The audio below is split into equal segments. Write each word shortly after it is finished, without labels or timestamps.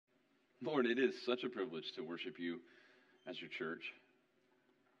Lord, it is such a privilege to worship you as your church.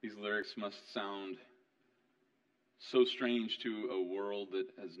 These lyrics must sound so strange to a world that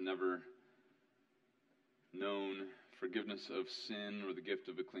has never known forgiveness of sin or the gift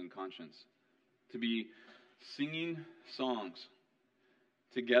of a clean conscience. To be singing songs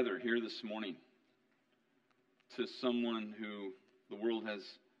together here this morning to someone who the world has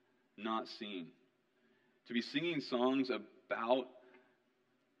not seen. To be singing songs about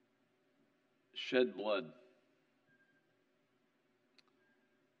shed blood.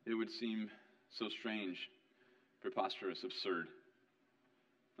 It would seem so strange, preposterous, absurd,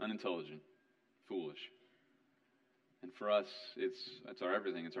 unintelligent, foolish. And for us, it's our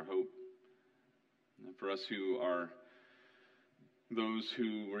everything, it's our hope. And for us who are those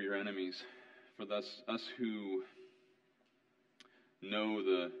who were your enemies, for us who know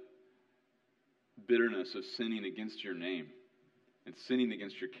the bitterness of sinning against your name and sinning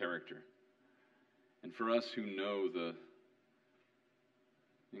against your character. And for us who know the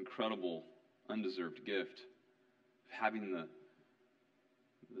incredible, undeserved gift of having the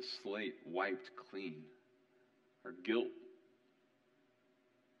slate wiped clean, our guilt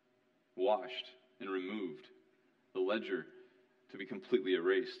washed and removed, the ledger to be completely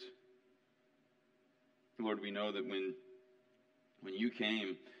erased. Lord, we know that when you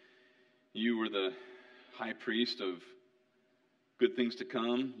came, you were the high priest of good things to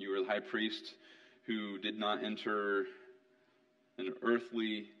come. You were the high priest who did not enter an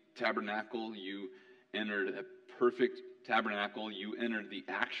earthly tabernacle. You entered a perfect tabernacle. You entered the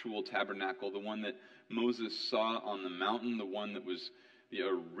actual tabernacle, the one that Moses saw on the mountain, the one that was the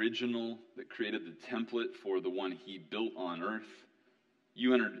original, that created the template for the one he built on earth.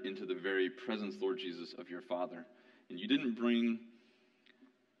 You entered into the very presence, Lord Jesus, of your Father. And you didn't bring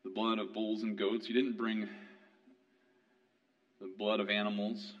the blood of bulls and goats. You didn't bring the blood of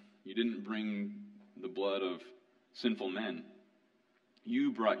animals. You didn't bring the blood of sinful men.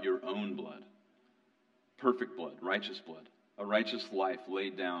 You brought your own blood, perfect blood, righteous blood, a righteous life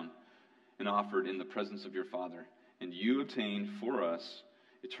laid down and offered in the presence of your Father. And you obtained for us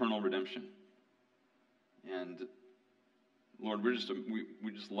eternal redemption. And Lord, we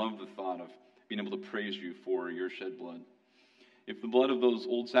just love the thought of being able to praise you for your shed blood. If the blood of those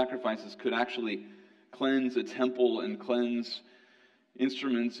old sacrifices could actually cleanse a temple and cleanse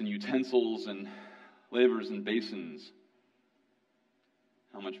instruments and utensils and lavers and basins,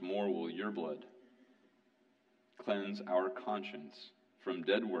 how much more will your blood cleanse our conscience from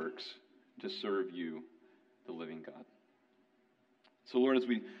dead works to serve you, the living God? So Lord, as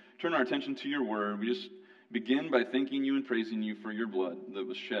we turn our attention to your word, we just begin by thanking you and praising you for your blood that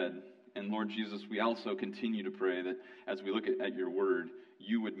was shed. And Lord Jesus, we also continue to pray that as we look at your word,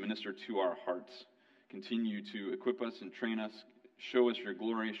 you would minister to our hearts. Continue to equip us and train us. Show us your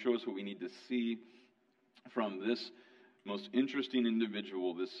glory. Show us what we need to see from this most interesting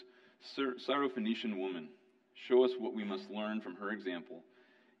individual, this Syrophoenician woman. Show us what we must learn from her example.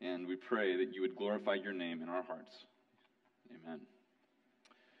 And we pray that you would glorify your name in our hearts. Amen.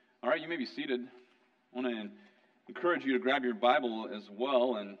 All right, you may be seated. I want to encourage you to grab your Bible as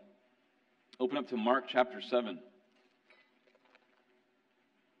well and open up to Mark chapter 7.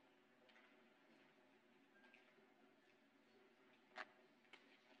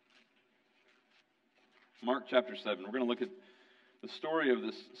 Mark chapter 7. We're going to look at the story of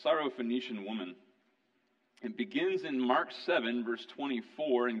this Syrophoenician woman. It begins in Mark 7, verse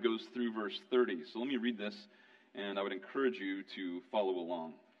 24, and goes through verse 30. So let me read this, and I would encourage you to follow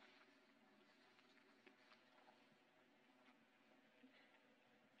along.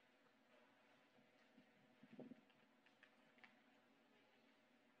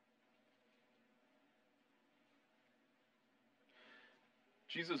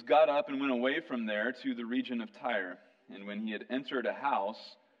 Jesus got up and went away from there to the region of Tyre. And when he had entered a house,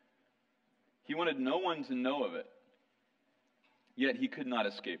 he wanted no one to know of it. Yet he could not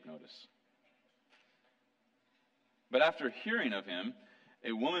escape notice. But after hearing of him,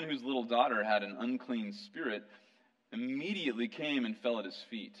 a woman whose little daughter had an unclean spirit immediately came and fell at his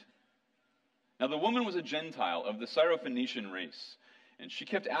feet. Now the woman was a Gentile of the Syrophoenician race, and she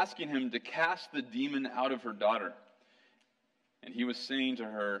kept asking him to cast the demon out of her daughter. And he was saying to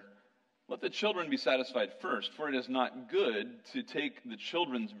her, "Let the children be satisfied first, for it is not good to take the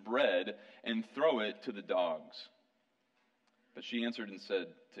children's bread and throw it to the dogs." But she answered and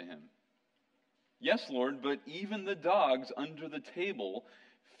said to him, "Yes, Lord, but even the dogs under the table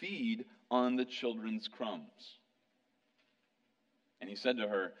feed on the children's crumbs." And he said to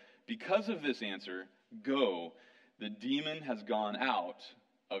her, "Because of this answer, go, the demon has gone out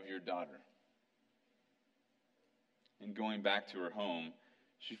of your daughter." And going back to her home,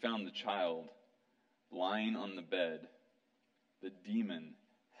 she found the child lying on the bed, the demon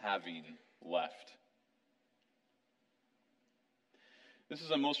having left. This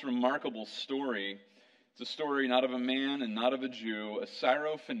is a most remarkable story. It's a story not of a man and not of a Jew, a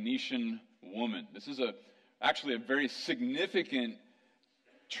Syro-Phoenician woman. This is actually a very significant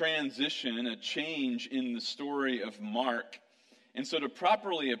transition, a change in the story of Mark. And so to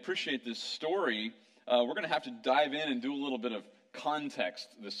properly appreciate this story, we're going to have to dive in and do a little bit of context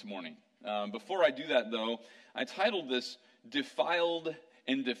this morning. Before I do that, though, I titled this Defiled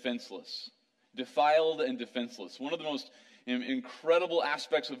and Defenseless. Defiled and Defenseless. One of the most incredible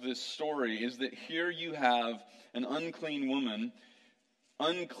aspects of this story is that here you have an unclean woman,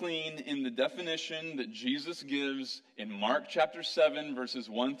 unclean in the definition that Jesus gives in Mark chapter 7, verses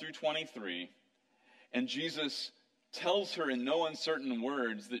 1 through 23, and Jesus tells her in no uncertain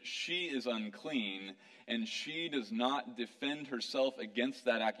words that she is unclean, and she does not defend herself against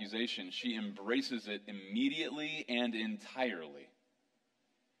that accusation. She embraces it immediately and entirely.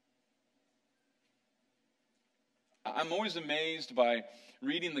 I'm always amazed by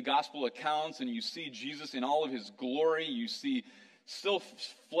reading the gospel accounts, and you see Jesus in all of his glory. You see still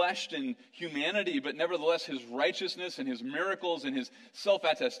fleshed in humanity, but nevertheless his righteousness and his miracles and his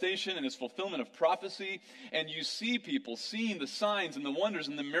self-attestation and his fulfillment of prophecy. And you see people seeing the signs and the wonders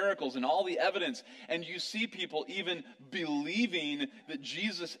and the miracles and all the evidence. And you see people even believing that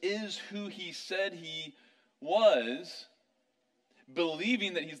Jesus is who he said he was,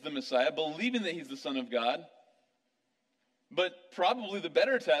 believing that he's the Messiah, believing that he's the Son of God. But probably the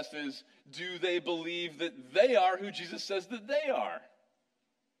better test is, do they believe that they are who Jesus says that they are?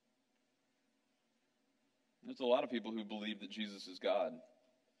 There's a lot of people who believe that Jesus is God.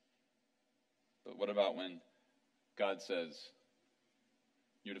 But what about when God says,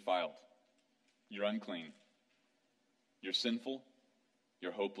 you're defiled, you're unclean, you're sinful,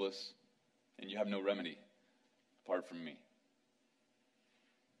 you're hopeless, and you have no remedy apart from me?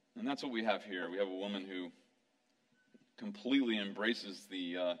 And that's what we have here. We have a woman who completely embraces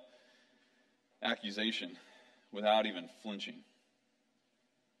the accusation without even flinching.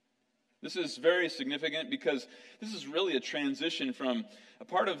 This is very significant because this is really a transition from a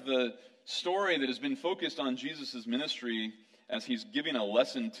part of the story that has been focused on Jesus' ministry as he's giving a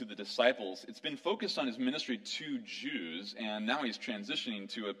lesson to the disciples. It's been focused on his ministry to Jews, and now he's transitioning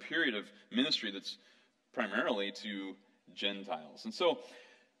to a period of ministry that's primarily to Gentiles. And so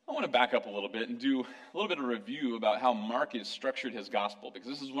I want to back up a little bit and do a little bit of review about how Mark has structured his gospel, because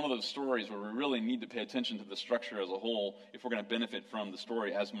this is one of those stories where we really need to pay attention to the structure as a whole if we're going to benefit from the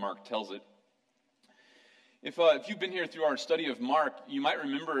story as Mark tells it. If you've been here through our study of Mark, you might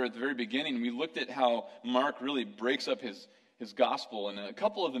remember at the very beginning we looked at how Mark really breaks up his gospel, and a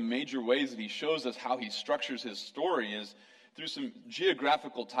couple of the major ways that he shows us how he structures his story is through some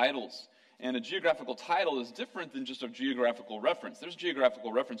geographical titles. And a geographical title is different than just a geographical reference. There's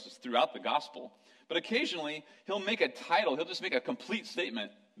geographical references throughout the gospel. But occasionally, he'll make a title. He'll just make a complete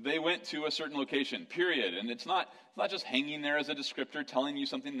statement. They went to a certain location, period. And it's not just hanging there as a descriptor telling you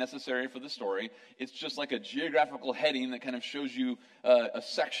something necessary for the story. It's just like a geographical heading that kind of shows you a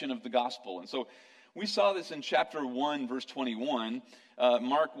section of the gospel. And so we saw this in chapter 1, verse 21.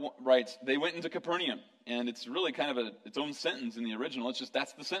 Mark writes, they went into Capernaum. And it's really kind of its own sentence in the original. It's just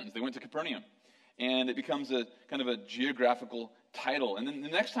that's the sentence. They went to Capernaum. And it becomes a kind of a geographical title. And then the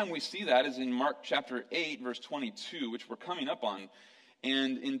next time we see that is in Mark chapter 8, verse 22, which we're coming up on.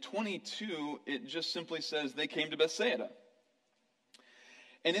 And in 22, it just simply says they came to Bethsaida.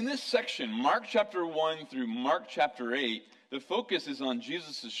 And in this section, Mark chapter 1 through Mark chapter 8, the focus is on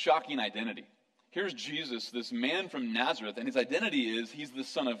Jesus' shocking identity. Here's Jesus, this man from Nazareth, and his identity is he's the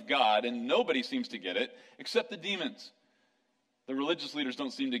Son of God, and nobody seems to get it except the demons. The religious leaders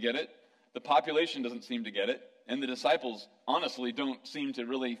don't seem to get it. The population doesn't seem to get it. And the disciples, honestly, don't seem to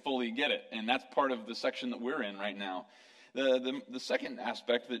really fully get it. And that's part of the section that we're in right now. The second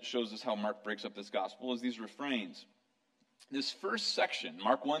aspect that shows us how Mark breaks up this gospel is these refrains. This first section,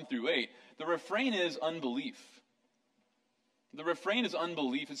 Mark 1 through 8, the refrain is unbelief. The refrain is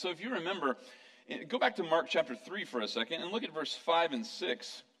unbelief. And so if you remember, go back to Mark chapter 3 for a second and look at verse 5 and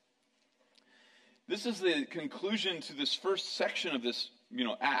 6. This is the conclusion to this first section of this,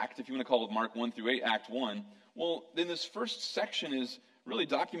 act, if you want to call it Mark 1 through 8, Act 1. Well, then this first section is really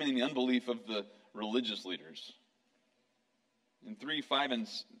documenting the unbelief of the religious leaders. In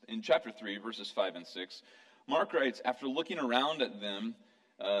chapter 3, verses 5 and 6, Mark writes, after looking around at them,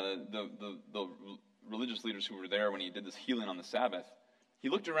 the religious leaders who were there when he did this healing on the Sabbath, he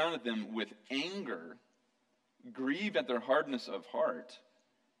looked around at them with anger, grieved at their hardness of heart,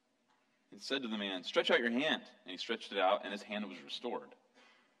 and said to the man, stretch out your hand. And he stretched it out, and his hand was restored.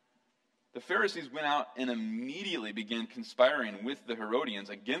 The Pharisees went out and immediately began conspiring with the Herodians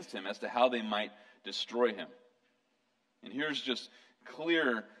against him as to how they might destroy him. And here's just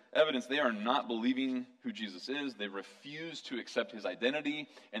clear evidence they are not believing who Jesus is. They refuse to accept his identity,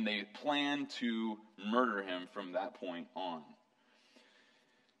 and they plan to murder him from that point on.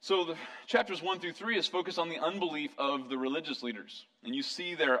 So the chapters 1 through 3 is focused on the unbelief of the religious leaders. And you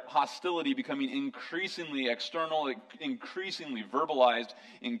see their hostility becoming increasingly external, increasingly verbalized,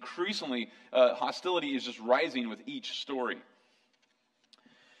 hostility is just rising with each story.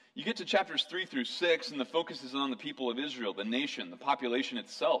 You get to chapters 3 through 6, and the focus is on the people of Israel, the nation, the population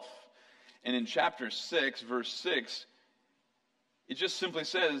itself. And in chapter 6, verse 6, it just simply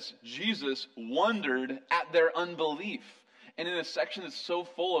says, Jesus wondered at their unbelief. And in a section that's so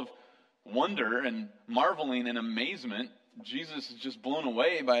full of wonder and marveling and amazement, Jesus is just blown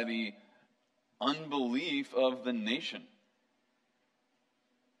away by the unbelief of the nation.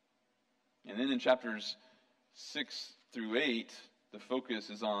 And then in chapters 6 through 8, the focus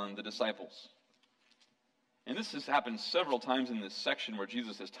is on the disciples. And this has happened several times in this section where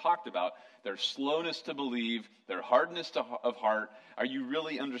Jesus has talked about their slowness to believe, their hardness of heart. Are you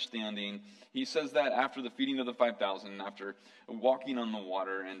really understanding? He says that after the feeding of the 5,000, after walking on the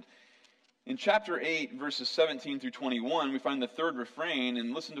water. And in chapter 8, verses 17 through 21, we find the third refrain,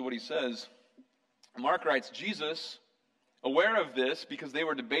 and listen to what he says. Mark writes, Jesus, aware of this, because they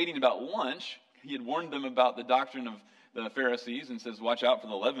were debating about lunch, he had warned them about the doctrine of the Pharisees and says, watch out for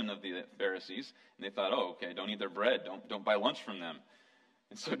the leaven of the Pharisees. And they thought, oh, okay, don't eat their bread. Don't buy lunch from them.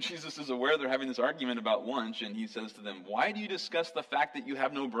 And so Jesus is aware they're having this argument about lunch, and he says to them, why do you discuss the fact that you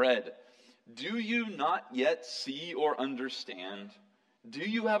have no bread? Do you not yet see or understand? Do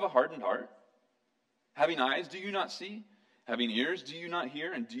you have a hardened heart? Having eyes, do you not see? Having ears, do you not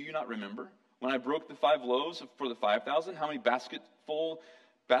hear? And do you not remember? When I broke the 5 loaves for the 5,000, how many baskets full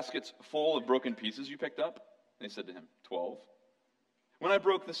of broken pieces you picked up? They said to him, 12. When I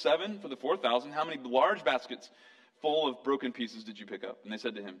broke the 7 for the 4,000, how many large baskets full of broken pieces did you pick up? And they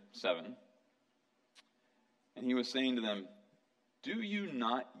said to him, 7. And he was saying to them, do you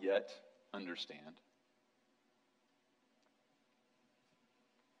not yet understand?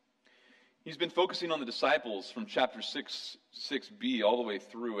 He's been focusing on the disciples from chapter 6b all the way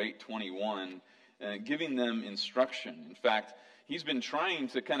through 8:21, giving them instruction. In fact, he's been trying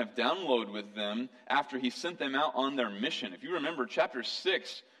to kind of download with them after he sent them out on their mission. If you remember chapter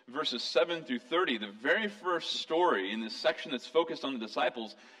 6, verses 7 through 30, the very first story in this section that's focused on the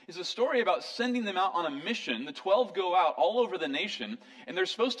disciples is a story about sending them out on a mission. The 12 go out all over the nation, and they're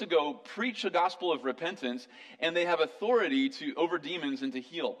supposed to go preach a gospel of repentance, and they have authority over demons and to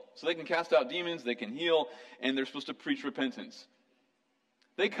heal. So they can cast out demons, they can heal, and they're supposed to preach repentance.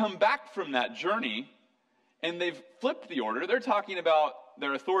 They come back from that journey, and they've flipped the order. They're talking about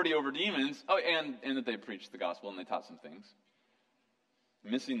their authority over demons, and that they preached the gospel and they taught some things.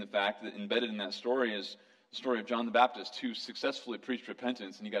 Missing the fact that embedded in that story is the story of John the Baptist, who successfully preached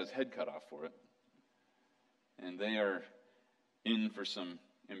repentance and he got his head cut off for it. And they are in for some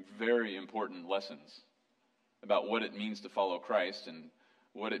very important lessons about what it means to follow Christ and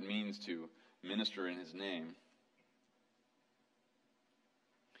what it means to minister in his name.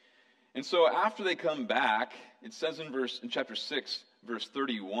 And so after they come back, it says in chapter 6, verse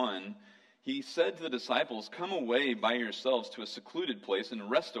 31, he said to the disciples, come away by yourselves to a secluded place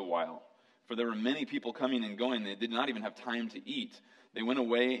and rest a while. For there were many people coming and going. They did not even have time to eat. They went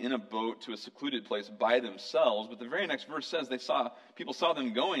away in a boat to a secluded place by themselves. But the very next verse says people saw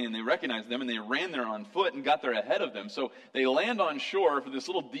them going and they recognized them and they ran there on foot and got there ahead of them. So they land on shore for this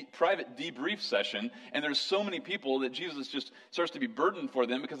little private debrief session. And there's so many people that Jesus just starts to be burdened for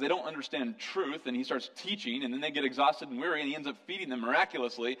them because they don't understand truth. And he starts teaching, and then they get exhausted and weary, and he ends up feeding them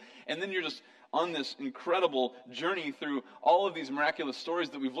miraculously. And then you're just on this incredible journey through all of these miraculous stories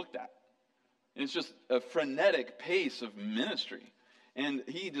that we've looked at. And it's just a frenetic pace of ministry. And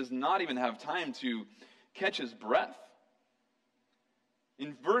he does not even have time to catch his breath.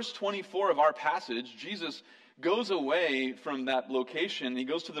 In verse 24 of our passage, Jesus goes away from that location. He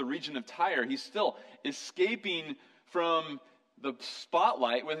goes to the region of Tyre. He's still escaping from the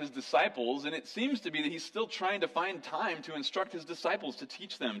spotlight with his disciples, and it seems to be that he's still trying to find time to instruct his disciples, to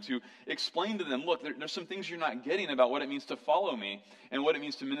teach them, to explain to them, look, there's some things you're not getting about what it means to follow me and what it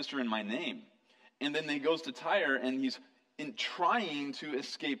means to minister in my name. And then he goes to Tyre, and he's trying to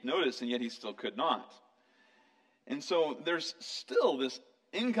escape notice, and yet he still could not. And so there's still this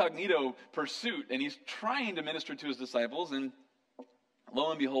incognito pursuit, and he's trying to minister to his disciples, and lo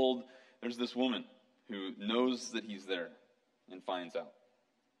and behold, there's this woman who knows that he's there and finds out.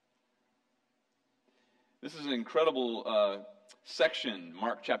 This is an incredible section,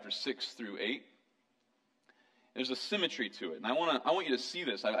 Mark chapter 6 through 8, there's a symmetry to it. And I want you to see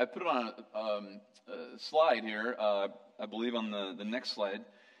this. I put it on a slide here, I believe on the next slide.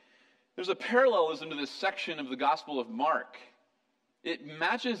 There's a parallelism to this section of the Gospel of Mark. It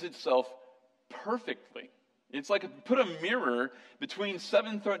matches itself perfectly. It's like put a mirror between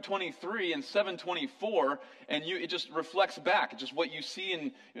 7:23 and 7:24, and it just reflects back. It's just what you see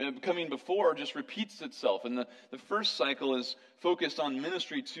in coming before just repeats itself. And the first cycle is focused on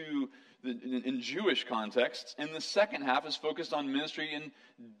ministry in Jewish contexts, and the second half is focused on ministry in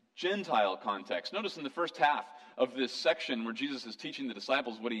Gentile context. Notice in the first half of this section where Jesus is teaching the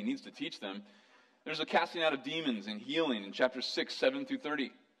disciples what he needs to teach them, there's a casting out of demons and healing in chapter 6, 7 through 30.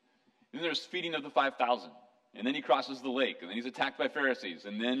 And then there's feeding of the 5,000. And then he crosses the lake, and then he's attacked by Pharisees,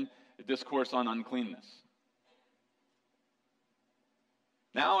 and then a discourse on uncleanness.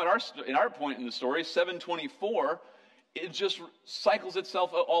 Now, at our point in the story, 7:24, it just cycles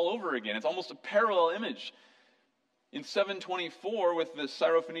itself all over again. It's almost a parallel image. In 7:24, with the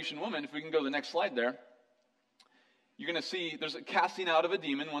Syrophoenician woman, if we can go to the next slide there, you're going to see there's a casting out of a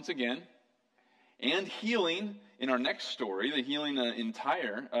demon once again, and healing in our next story, the healing in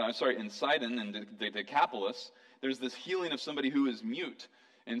Sidon and the Decapolis. There's this healing of somebody who is mute.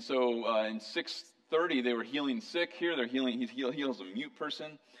 And so in 6:30, they were healing sick. Here, he heals a mute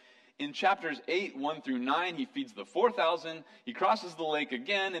person. In chapters 8, 1 through 9, he feeds the 4,000. He crosses the lake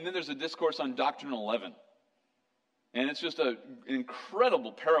again, and then there's a discourse on doctrinal leaven. And it's just an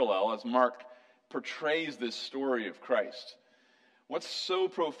incredible parallel as Mark portrays this story of Christ. What's so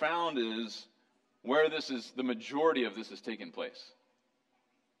profound is where the majority of this has taken place.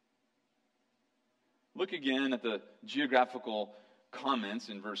 Look again at the geographical comments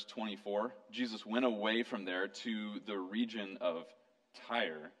in verse 24. Jesus went away from there to the region of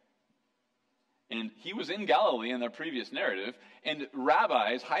Tyre. And he was in Galilee in their previous narrative, and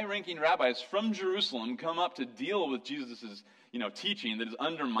rabbis, high-ranking rabbis from Jerusalem come up to deal with Jesus' teaching that is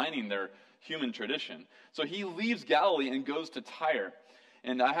undermining their human tradition. So he leaves Galilee and goes to Tyre.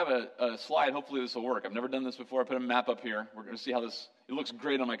 And I have a slide. Hopefully this will work. I've never done this before. I put a map up here. We're going to see how it looks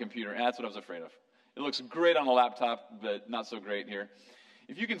great on my computer. And that's what I was afraid of. It looks great on a laptop, but not so great here.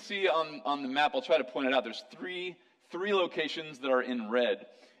 If you can see on the map, I'll try to point it out. There's three locations that are in red.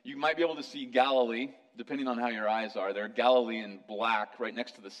 You might be able to see Galilee, depending on how your eyes are. There, Galilee in black, right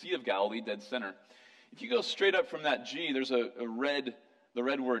next to the Sea of Galilee, dead center. If you go straight up from that G, there's the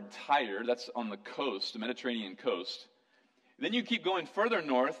red word Tyre. That's on the coast, the Mediterranean coast. Then you keep going further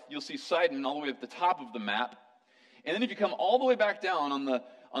north, you'll see Sidon all the way at the top of the map. And then if you come all the way back down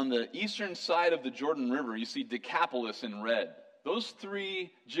on the eastern side of the Jordan River, you see Decapolis in red. Those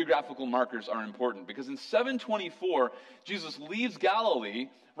three geographical markers are important because in 7:24, Jesus leaves Galilee,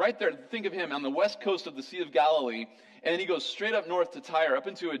 right there, think of him on the west coast of the Sea of Galilee, and then he goes straight up north to Tyre, up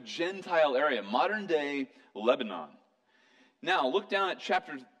into a Gentile area, modern-day Lebanon. Now, look down at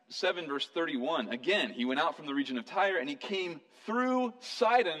chapter 7, verse 31. Again, he went out from the region of Tyre, and he came through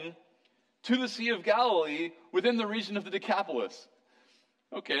Sidon to the Sea of Galilee within the region of the Decapolis.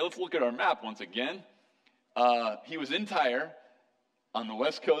 Okay, let's look at our map once again. He was in Tyre on the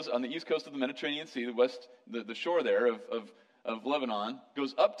west coast, on the east coast of the Mediterranean Sea, the shore there of Lebanon,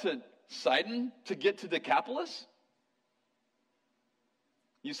 goes up to Sidon to get to Decapolis.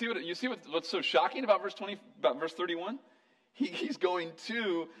 You see what's so shocking about verse 31? He's going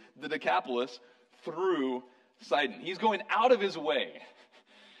to the Decapolis through Sidon. He's going out of his way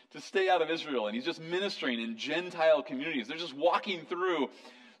to stay out of Israel, and he's just ministering in Gentile communities. They're just walking through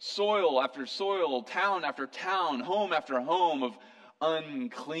soil after soil, town after town, home after home of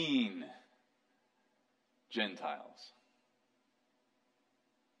unclean Gentiles.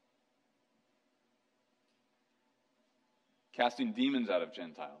 Casting demons out of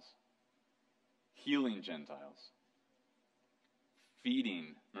Gentiles, healing Gentiles,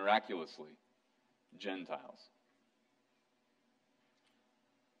 feeding miraculously Gentiles.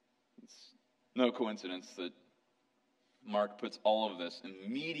 It's no coincidence that Mark puts all of this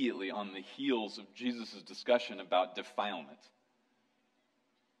immediately on the heels of Jesus' discussion about defilement.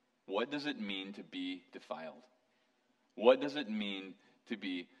 What does it mean to be defiled? What does it mean to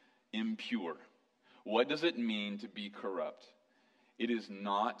be impure? What does it mean to be corrupt? It is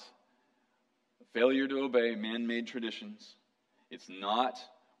not failure to obey man-made traditions. It's not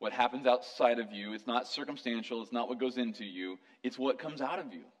what happens outside of you. It's not circumstantial. It's not what goes into you. It's what comes out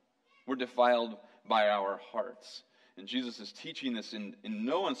of you. We're defiled by our hearts. And Jesus is teaching this in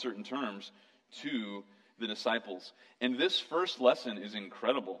no uncertain terms to the disciples. And this first lesson is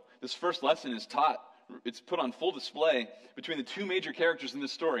incredible. This first lesson is taught. It's put on full display between the two major characters in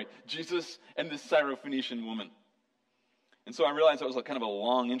this story, Jesus and this Syrophoenician woman. And so I realized that was kind of a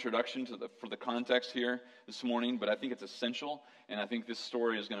long introduction for the context here this morning, but I think it's essential, and I think this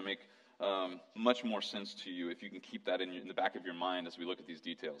story is going to make much more sense to you if you can keep that in the back of your mind as we look at these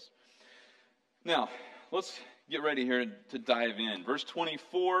details. Now, let's get ready here to dive in. Verse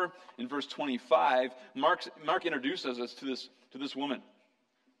 24 and verse 25, Mark introduces us to this woman.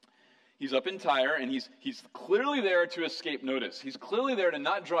 He's up in Tyre, and he's clearly there to escape notice. He's clearly there to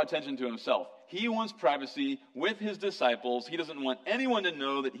not draw attention to himself. He wants privacy with his disciples. He doesn't want anyone to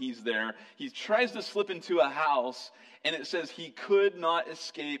know that he's there. He tries to slip into a house, and it says he could not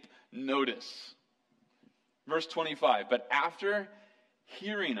escape notice. Verse 25, but after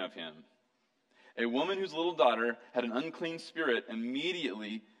hearing of him, a woman whose little daughter had an unclean spirit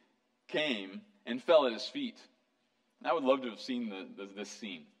immediately came and fell at his feet. I would love to have seen this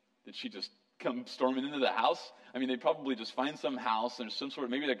scene. Did she just come storming into the house? I mean, they probably just find some house. There's some sort of,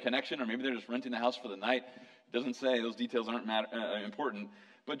 maybe they're connection, or maybe they're just renting the house for the night. It doesn't say. Those details aren't important.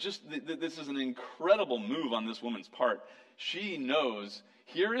 But just this is an incredible move on this woman's part. She knows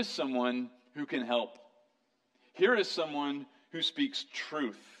here is someone who can help. Here is someone who speaks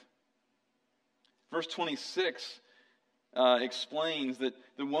truth. Verse 26 explains that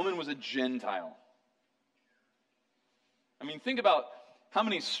the woman was a Gentile. I mean, think about how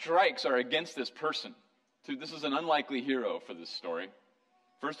many strikes are against this person. This is an unlikely hero for this story.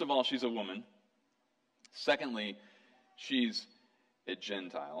 First of all, she's a woman. Secondly, she's a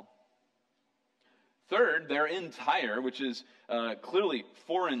Gentile. Third, they're in Tyre, which is clearly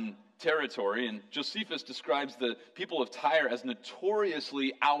foreign territory, and Josephus describes the people of Tyre as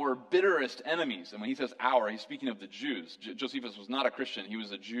notoriously our bitterest enemies. And when he says our, he's speaking of the Jews. Josephus was not a Christian. He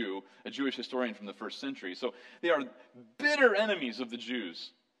was a Jew, a Jewish historian from the first century. So they are bitter enemies of the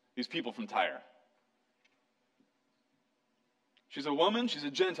Jews, these people from Tyre. She's a woman, she's a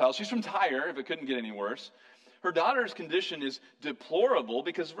Gentile, she's from Tyre, if it couldn't get any worse. Her daughter's condition is deplorable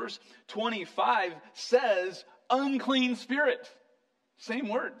because verse 25 says unclean spirit. Same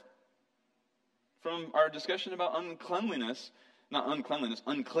word. From our discussion about uncleanness in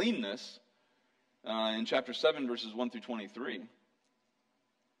chapter 7, verses 1 through 23.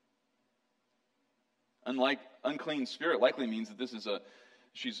 Unclean spirit likely means that this is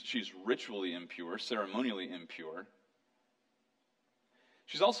she's ritually impure, ceremonially impure.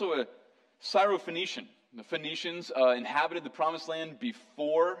 She's also a Syrophoenician. The Phoenicians inhabited the Promised Land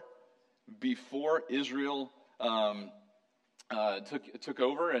before Israel took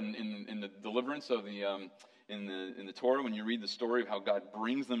over in the deliverance of in the Torah. When you read the story of how God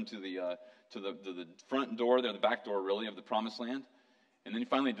brings them to the front door, there, the back door really, of the Promised Land, and then He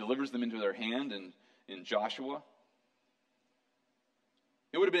finally delivers them into their hand in Joshua.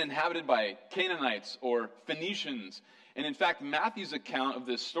 It would have been inhabited by Canaanites or Phoenicians, and in fact, Matthew's account of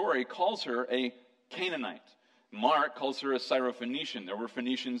this story calls her a Canaanite. Mark calls her a Syrophoenician. There were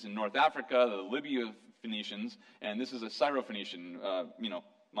Phoenicians in North Africa, the Libya Phoenicians, and this is a Syrophoenician.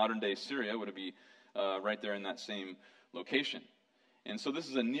 Modern-day Syria would be right there in that same location. And so this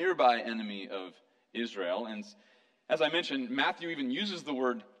is a nearby enemy of Israel. And as I mentioned, Matthew even uses the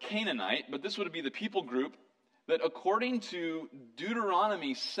word Canaanite, but this would be the people group that, according to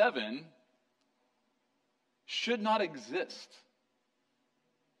Deuteronomy 7, should not exist.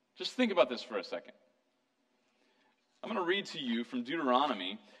 Just think about this for a second. I'm going to read to you from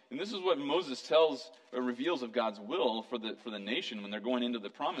Deuteronomy, and this is what Moses tells or reveals of God's will for the nation when they're going into the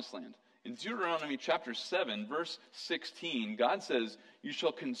Promised Land. In Deuteronomy chapter 7, verse 16, God says, "You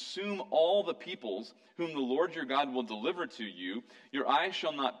shall consume all the peoples whom the Lord your God will deliver to you. Your eyes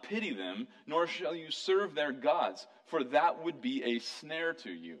shall not pity them, nor shall you serve their gods, for that would be a snare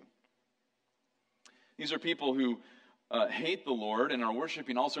to you." These are people who hate the Lord and are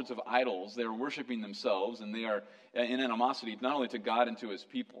worshiping all sorts of idols. They are worshiping themselves, and they are in animosity not only to God and to His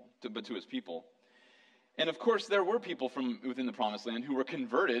people, but to His people. And of course, there were people from within the Promised Land who were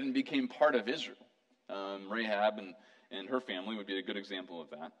converted and became part of Israel. Rahab and her family would be a good example of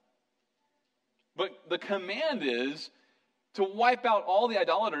that. But the command is to wipe out all the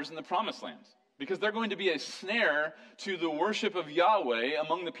idolaters in the Promised Land, because they're going to be a snare to the worship of Yahweh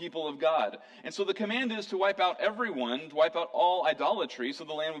among the people of God. And so the command is to wipe out everyone, to wipe out all idolatry, so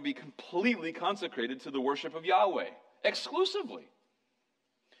the land would be completely consecrated to the worship of Yahweh, exclusively.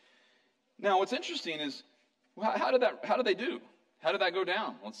 Now, what's interesting is, how did they do? How did that go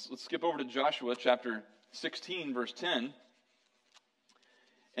down? Let's skip over to Joshua chapter 16, verse 10.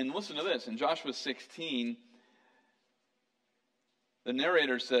 And listen to this. In Joshua 16, the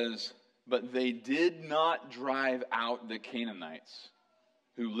narrator says, "But they did not drive out the Canaanites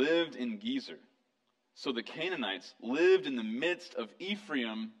who lived in Gezer. So the Canaanites lived in the midst of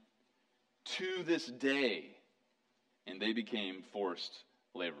Ephraim to this day. and they became forced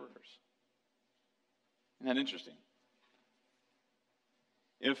laborers. Isn't that interesting?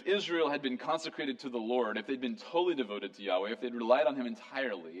 If Israel had been consecrated to the Lord, if they'd been totally devoted to Yahweh, if they'd relied on him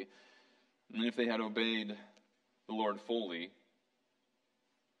entirely, and if they had obeyed the Lord fully,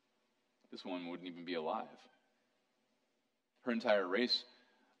 this woman wouldn't even be alive. Her entire race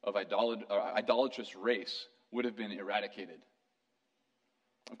of idolatrous race would have been eradicated.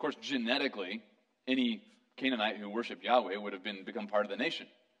 Of course, genetically, any Canaanite who worshiped Yahweh would have become part of the nation.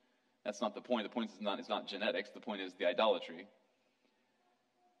 That's not the point. The point is not genetics. The point is the idolatry.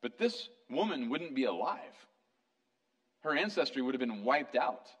 But this woman wouldn't be alive. Her ancestry would have been wiped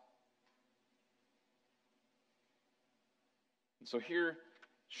out. And so here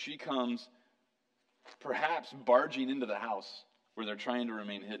she comes, perhaps barging into the house where they're trying to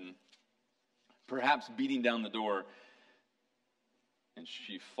remain hidden, perhaps beating down the door, and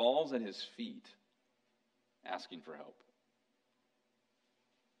she falls at his feet, asking for help.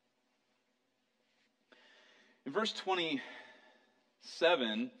 In verse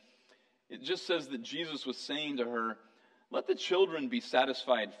 27, it just says that Jesus was saying to her, "Let the children be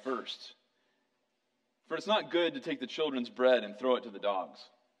satisfied first. For it's not good to take the children's bread and throw it to the dogs."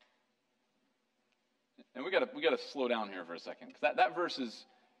 And we got to slow down here for a second, because that verse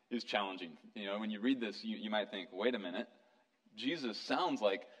is challenging. You know, when you read this, you might think, wait a minute, Jesus sounds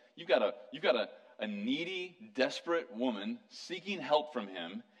like you've got a needy, desperate woman seeking help from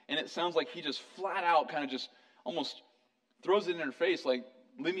him, and it sounds like he just flat out kind of just almost throws it in her face, like,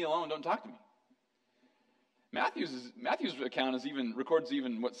 leave me alone, don't talk to me. Matthew's account records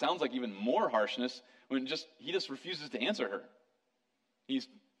what sounds like even more harshness when he just refuses to answer her.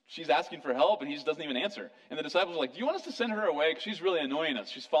 She's asking for help, and he just doesn't even answer. And the disciples are like, "Do you want us to send her away? Because she's really annoying us.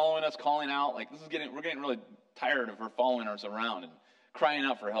 She's following us, calling out. Like, we're getting really tired of her following us around and crying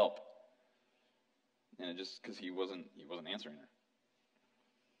out for help." And just because he wasn't answering her.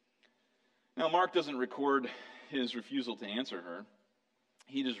 Now, Mark doesn't record his refusal to answer her.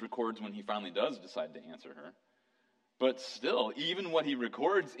 He just records when he finally does decide to answer her. But still, even what he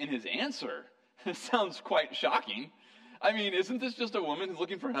records in his answer sounds quite shocking. I mean, isn't this just a woman who's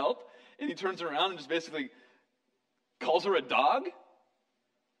looking for help? And he turns around and just basically calls her a dog?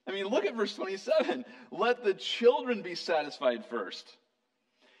 I mean, look at verse 27. Let the children be satisfied first.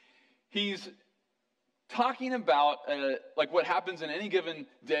 He's talking about like what happens in any given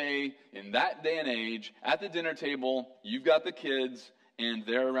day, in that day and age, at the dinner table. You've got the kids, and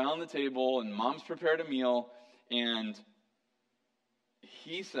they're around the table, and mom's prepared a meal, and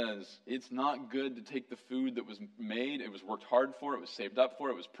he says it's not good to take the food that was made, it was worked hard for, it was saved up for,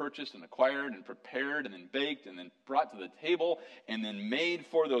 it was purchased and acquired and prepared and then baked and then brought to the table and then made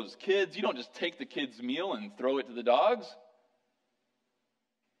for those kids. You don't just take the kids' meal and throw it to the dogs.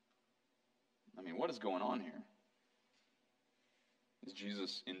 I mean, what is going on here? Is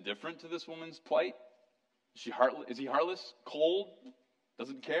Jesus indifferent to this woman's plight? Is he heartless, cold,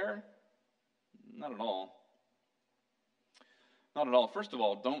 doesn't care? Not at all. Not at all. First of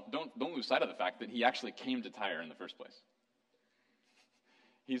all, don't lose sight of the fact that he actually came to Tyre in the first place.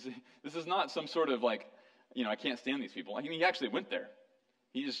 This is not some sort of like, I can't stand these people. I mean, he actually went there.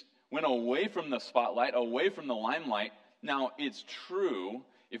 He just went away from the spotlight, away from the limelight. Now, it's true,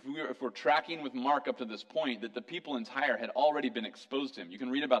 if we're tracking with Mark up to this point, that the people in Tyre had already been exposed to him. You can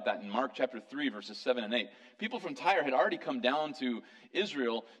read about that in Mark chapter 3, verses 7 and 8. People from Tyre had already come down to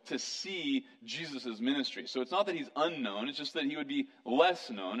Israel to see Jesus' ministry. So it's not that he's unknown, it's just that he would be less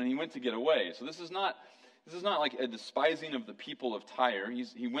known, and he went to get away. So this is not like a despising of the people of Tyre.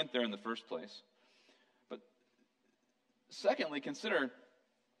 He went there in the first place. But secondly, consider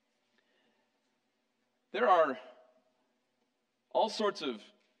there are all sorts of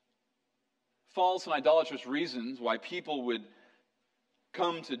false and idolatrous reasons why people would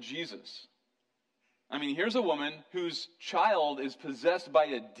come to Jesus. I mean, here's a woman whose child is possessed by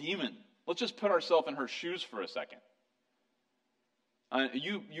a demon. Let's just put ourselves in her shoes for a second.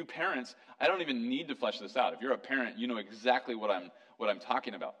 You parents, I don't even need to flesh this out. If you're a parent, you know exactly what I'm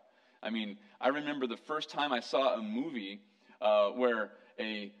talking about. I mean, I remember the first time I saw a movie where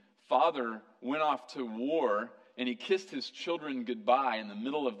a father went off to war and he kissed his children goodbye in the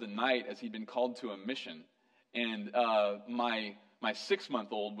middle of the night as he'd been called to a mission. And my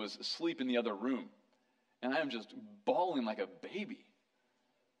 6-month-old was asleep in the other room. And I am just bawling like a baby.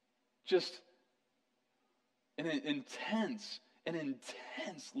 Just an intense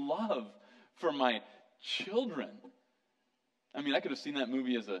love for my children. I mean, I could have seen that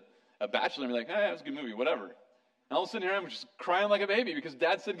movie as a bachelor and be like, hey, that was a good movie, whatever. And all of a sudden here I'm just crying like a baby because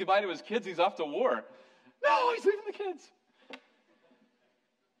dad said goodbye to his kids. He's off to war. No, he's leaving the kids.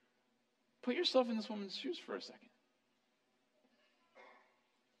 Put yourself in this woman's shoes for a second.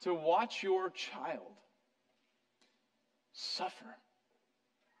 to watch your child suffer.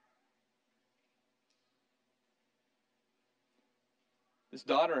 This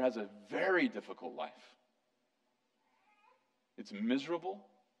daughter has a very difficult life. It's miserable.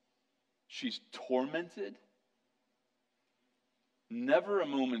 She's tormented. Never a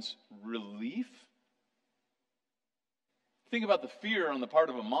moment's relief. Think about the fear on the part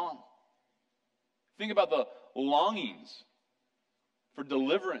of a mom. Think about the longings for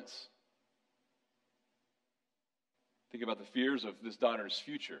deliverance. Think about the fears of this daughter's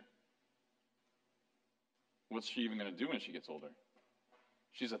future. What's she even going to do when she gets older?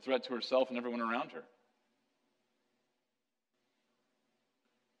 She's a threat to herself and everyone around her.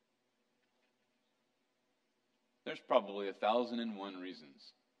 There's probably 1,001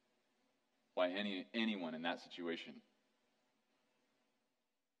 reasons why anyone in that situation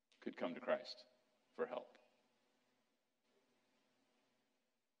could come to Christ for help.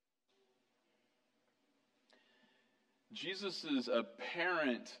 Jesus'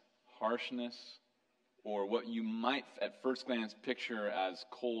 apparent harshness, or what you might at first glance picture as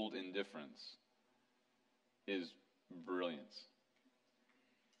cold indifference, is brilliance.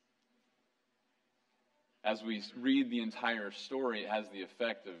 As we read the entire story, it has the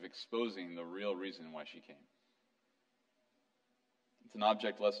effect of exposing the real reason why she came. It's an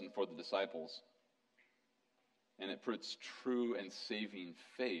object lesson for the disciples, and it puts true and saving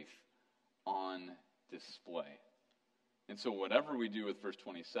faith on display. And so whatever we do with verse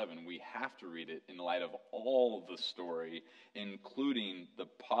 27, we have to read it in light of all the story, including the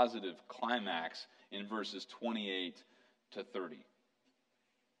positive climax in verses 28 to 30.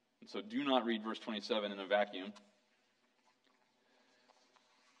 And so do not read verse 27 in a vacuum.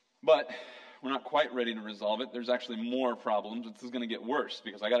 But we're not quite ready to resolve it. There's actually more problems. This is going to get worse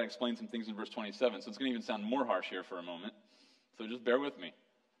because I got to explain some things in verse 27. So it's going to even sound more harsh here for a moment. So just bear with me.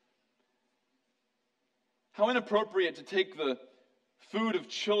 How inappropriate to take the food of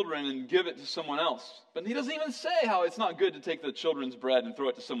children and give it to someone else. But he doesn't even say how it's not good to take the children's bread and throw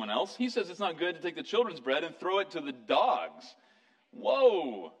it to someone else. He says it's not good to take the children's bread and throw it to the dogs.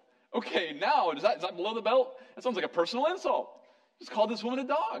 Whoa. Okay, now, is that below the belt? That sounds like a personal insult. Just called this woman a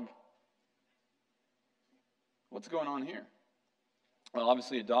dog. What's going on here? Well,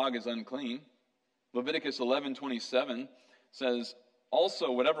 obviously a dog is unclean. Leviticus 11:27 says,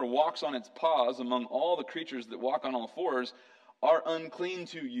 also, whatever walks on its paws among all the creatures that walk on all fours are unclean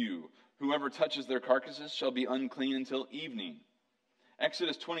to you. Whoever touches their carcasses shall be unclean until evening.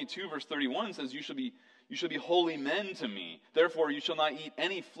 Exodus 22, verse 31 says, You shall be holy men to me. Therefore, you shall not eat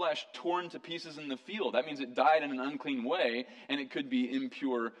any flesh torn to pieces in the field. That means it died in an unclean way, and it could be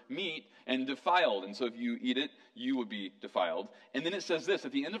impure meat and defiled. And so if you eat it, you would be defiled. And then it says this,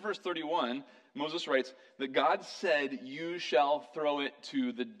 at the end of verse 31, Moses writes that God said, you shall throw it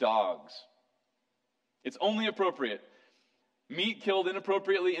to the dogs. It's only appropriate. Meat killed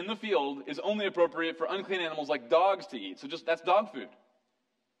inappropriately in the field is only appropriate for unclean animals like dogs to eat. So that's dog food.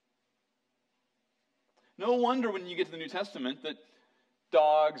 No wonder when you get to the New Testament that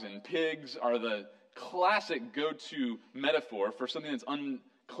dogs and pigs are the classic go-to metaphor for something that's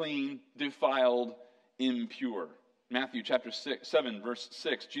unclean, defiled, impure. Matthew chapter 7, verse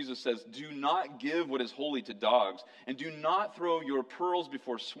 6, Jesus says, do not give what is holy to dogs, and do not throw your pearls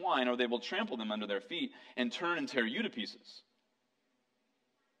before swine, or they will trample them under their feet and turn and tear you to pieces.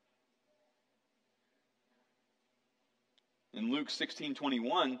 In Luke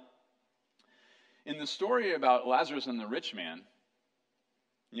 16:21, in the story about Lazarus and the rich man,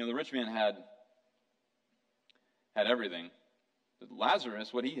 the rich man had everything. But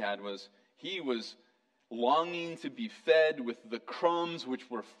Lazarus, what he was longing to be fed with the crumbs which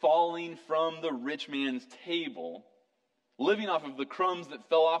were falling from the rich man's table, living off of the crumbs that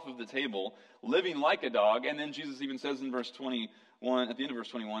fell off of the table, living like a dog. And then Jesus even says in verse 21, at the end of verse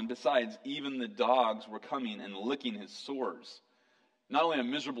 21, besides, even the dogs were coming and licking his sores. Not only a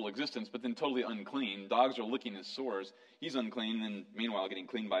miserable existence, but then totally unclean. Dogs are licking his sores. He's unclean, and meanwhile getting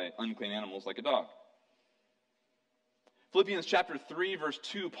cleaned by unclean animals like a dog. Philippians chapter 3, verse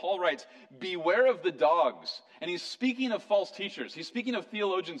 2, Paul writes, beware of the dogs. And he's speaking of false teachers. He's speaking of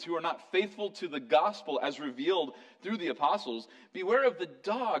theologians who are not faithful to the gospel as revealed through the apostles. Beware of the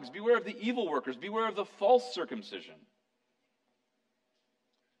dogs. Beware of the evil workers. Beware of the false circumcision.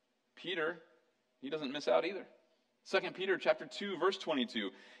 Peter, he doesn't miss out either. 2 Peter chapter 2, verse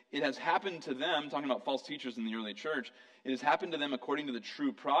 22, it has happened to them, talking about false teachers in the early church, it has happened to them according to the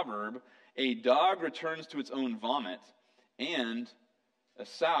true proverb, a dog returns to its own vomit, and a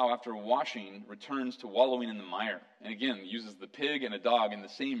sow, after washing, returns to wallowing in the mire. And again, uses the pig and a dog in the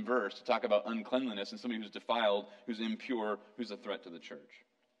same verse to talk about uncleanliness and somebody who's defiled, who's impure, who's a threat to the church.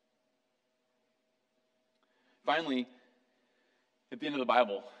 Finally, at the end of the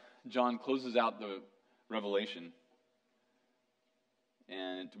Bible, John closes out the Revelation.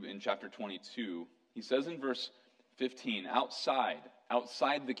 And in chapter 22, he says in verse 15, outside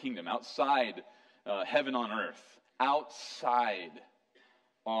the kingdom, outside heaven on earth, outside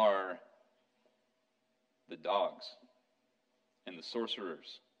are the dogs and the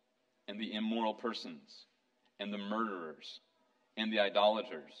sorcerers and the immoral persons and the murderers and the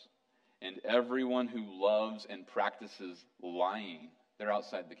idolaters and everyone who loves and practices lying. They're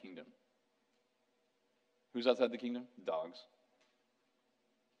outside the kingdom. Who's outside the kingdom? Dogs.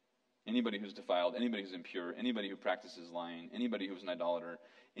 Anybody who's defiled, anybody who's impure, anybody who practices lying, anybody who's an idolater,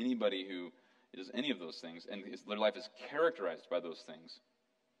 anybody who does any of those things, and their life is characterized by those things.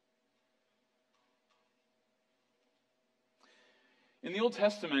 In the Old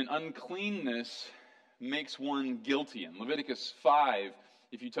Testament, uncleanness makes one guilty. In Leviticus 5,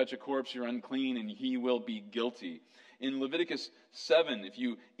 if you touch a corpse, you're unclean and he will be guilty. In Leviticus 7, if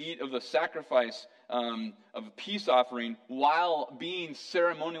you eat of the sacrifice of a peace offering while being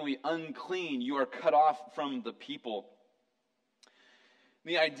ceremonially unclean, you are cut off from the people.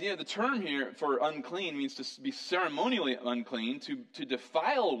 The term here for unclean means to be ceremonially unclean, to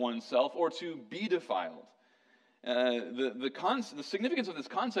defile oneself or to be defiled. The significance of this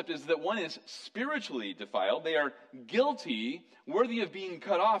concept is that one is spiritually defiled. They are guilty, worthy of being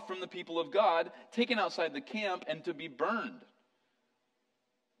cut off from the people of God, taken outside the camp, and to be burned.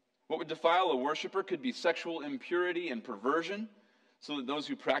 What would defile a worshiper could be sexual impurity and perversion, so that those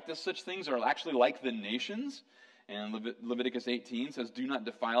who practice such things are actually like the nations. And Leviticus 18 says, "Do not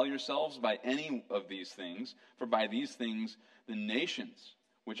defile yourselves by any of these things, for by these things the nations,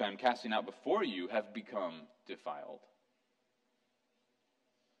 which I am casting out before you, have become defiled."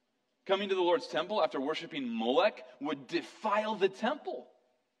 Coming to the Lord's temple after worshiping Molech would defile the temple.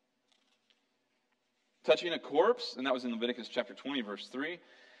 Touching a corpse, and that was in Leviticus chapter 20, verse 3.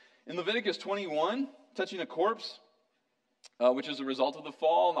 In Leviticus 21, touching a corpse, which is a result of the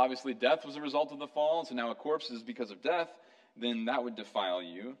fall, obviously death was a result of the fall, so now a corpse is because of death, then that would defile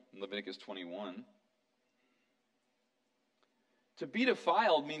you, in Leviticus 21. To be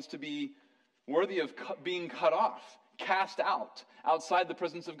defiled means to be worthy of being cut off, cast out, outside the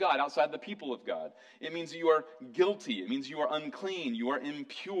presence of God, outside the people of God. It means you are guilty. It means you are unclean. You are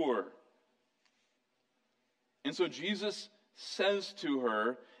impure. And so Jesus says to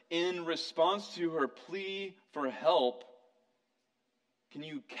her, in response to her plea for help, "Can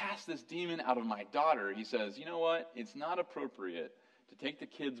you cast this demon out of my daughter?" He says, "You know what? It's not appropriate to take the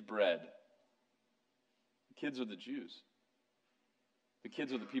kids' bread." The kids are the Jews. The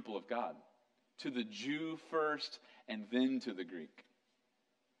kids are the people of God. To the Jew first, and then to the Greek.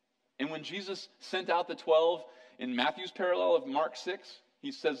 And when Jesus sent out the 12 in Matthew's parallel of Mark 6,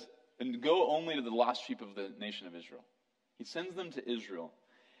 he says, "And go only to the lost sheep of the nation of Israel." He sends them to Israel.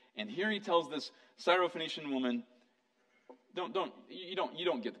 And here he tells this Syrophoenician woman, you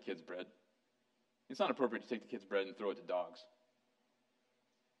don't get the kids' bread. It's not appropriate to take the kids' bread and throw it to dogs.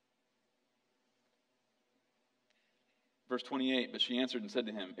 Verse 28, "But she answered and said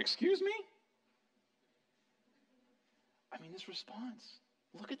to him, 'Excuse me?'" I mean, this response.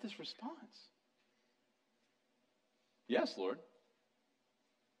 Look at this response. "Yes, Lord."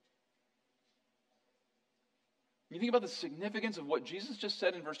 You think about the significance of what Jesus just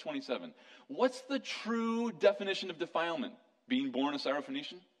said in verse 27. What's the true definition of defilement? Being born a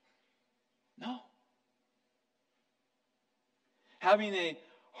Syrophoenician? No. Having a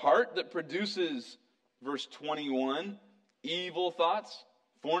heart that produces, verse 21, evil thoughts,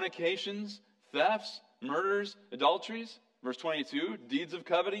 fornications, thefts, murders, adulteries. Verse 22, deeds of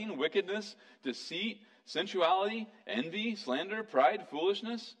coveting, wickedness, deceit, sensuality, envy, slander, pride,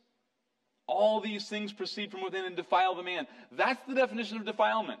 foolishness. All these things proceed from within and defile the man. That's the definition of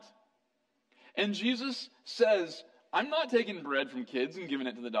defilement. And Jesus says, "I'm not taking bread from kids and giving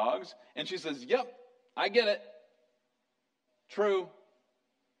it to the dogs." And she says, "Yep, I get it. True.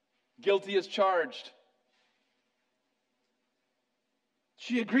 Guilty as charged."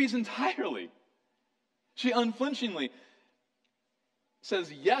 She agrees entirely. She unflinchingly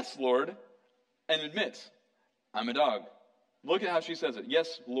says, "Yes, Lord," and admits, "I'm a dog." Look at how she says it.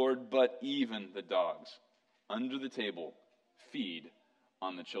 "Yes, Lord, but even the dogs under the table feed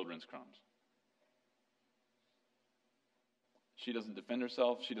on the children's crumbs." She doesn't defend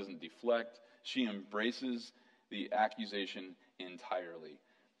herself. She doesn't deflect. She embraces the accusation entirely.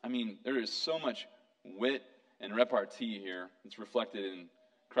 I mean, there is so much wit and repartee here. It's reflected in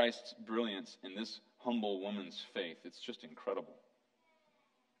Christ's brilliance in this humble woman's faith. It's just incredible.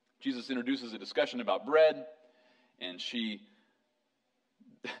 Jesus introduces a discussion about bread, and she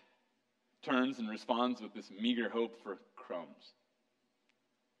turns and responds with this meager hope for crumbs.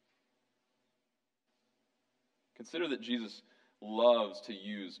 Consider that Jesus loves to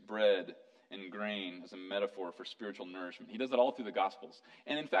use bread and grain as a metaphor for spiritual nourishment. He does it all through the Gospels.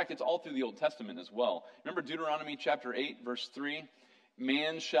 And in fact, it's all through the Old Testament as well. Remember Deuteronomy chapter 8, verse 3?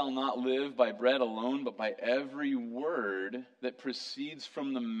 Man shall not live by bread alone, but by every word that proceeds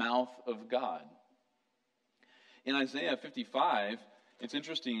from the mouth of God. In Isaiah 55, it's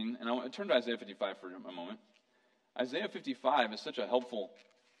interesting, and I want to turn to Isaiah 55 for a moment. Isaiah 55 is such a helpful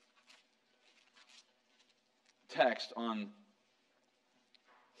text on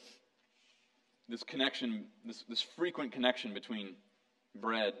this connection, this frequent connection between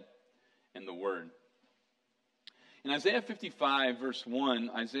bread and the Word. In Isaiah 55, verse 1,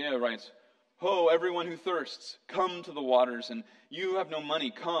 Isaiah writes, "Ho, everyone who thirsts, come to the waters, and you who have no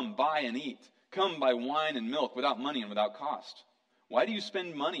money, come, buy and eat. Come, buy wine and milk without money and without cost. Why do you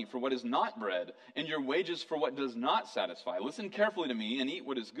spend money for what is not bread, and your wages for what does not satisfy? Listen carefully to me and eat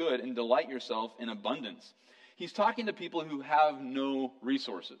what is good, and delight yourself in abundance." He's talking to people who have no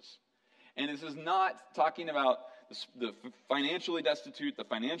resources. And this is not talking about the financially destitute, the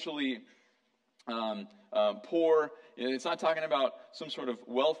financially poor. It's not talking about some sort of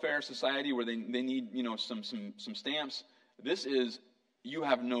welfare society where they need some stamps. This is, you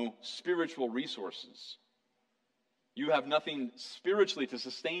have no spiritual resources. You have nothing spiritually to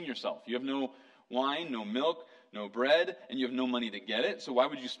sustain yourself. You have no wine, no milk, no bread, and you have no money to get it. So why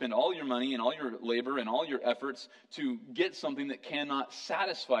would you spend all your money and all your labor and all your efforts to get something that cannot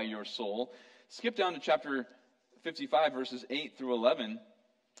satisfy your soul? Skip down to chapter 55, verses 8 through 11.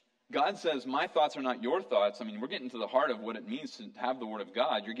 God says, "My thoughts are not your thoughts." I mean, we're getting to the heart of what it means to have the Word of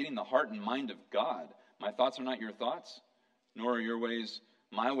God. You're getting the heart and mind of God. "My thoughts are not your thoughts, nor are your ways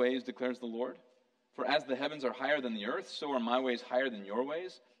my ways, declares the Lord. For as the heavens are higher than the earth, so are my ways higher than your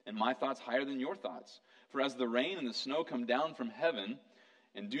ways, and my thoughts higher than your thoughts. For as the rain and the snow come down from heaven,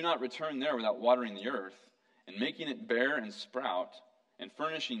 and do not return there without watering the earth, and making it bear and sprout, and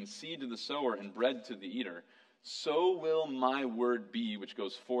furnishing seed to the sower and bread to the eater, so will my word be which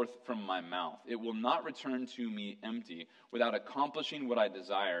goes forth from my mouth. It will not return to me empty, without accomplishing what I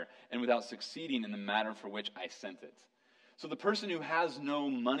desire, and without succeeding in the matter for which I sent it." So the person who has no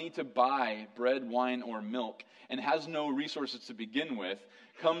money to buy bread, wine, or milk, and has no resources to begin with,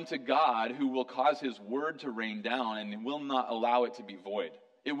 come to God, who will cause his word to rain down and will not allow it to be void.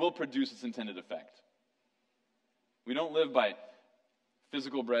 It will produce its intended effect. We don't live by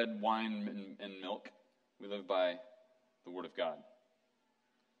physical bread, wine, and milk. We live by the Word of God.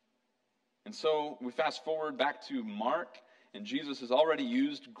 And so we fast forward back to Mark, and Jesus has already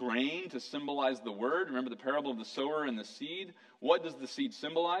used grain to symbolize the Word. Remember the parable of the sower and the seed? What does the seed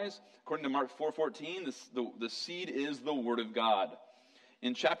symbolize? According to Mark 4:14, the seed is the Word of God.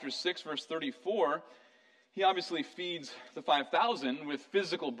 In chapter 6, verse 34, he obviously feeds the 5,000 with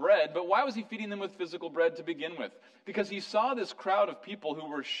physical bread, but why was he feeding them with physical bread to begin with? Because he saw this crowd of people who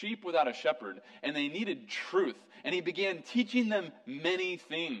were sheep without a shepherd, and they needed truth, and he began teaching them many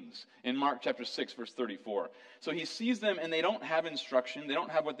things in Mark chapter 6, verse 34. So he sees them, and they don't have instruction, they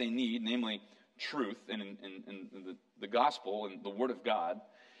don't have what they need, namely truth and the gospel and the Word of God.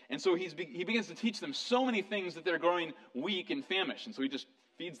 And so he begins to teach them so many things that they're growing weak and famished. And so he just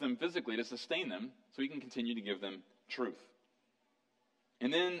feeds them physically to sustain them so he can continue to give them truth.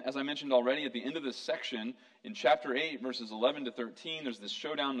 And then, as I mentioned already, at the end of this section, in chapter 8, verses 11 to 13, there's this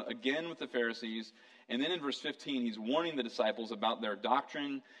showdown again with the Pharisees. And then in verse 15, he's warning the disciples about their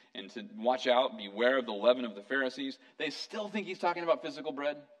doctrine and to watch out, beware of the leaven of the Pharisees. They still think he's talking about physical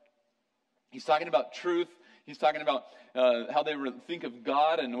bread. He's talking about truth. He's talking about how they think of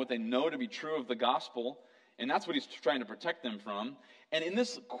God and what they know to be true of the gospel. And that's what he's trying to protect them from. And in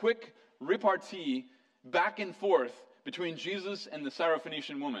this quick repartee, back and forth between Jesus and the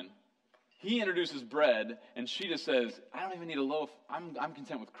Syrophoenician woman, he introduces bread, and she just says, "I don't even need a loaf. I'm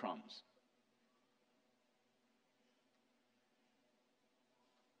content with crumbs."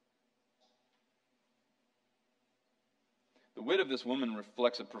 The wit of this woman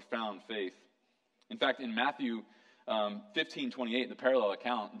reflects a profound faith. In fact, in Matthew 15:28, the parallel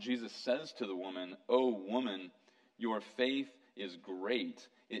account, Jesus says to the woman, "O woman, your faith is great.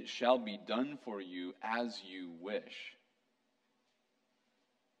 It shall be done for you as you wish."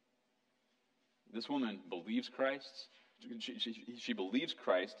 This woman believes Christ. She believes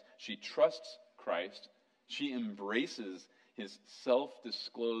Christ. She trusts Christ. She embraces his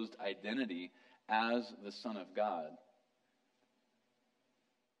self-disclosed identity as the Son of God.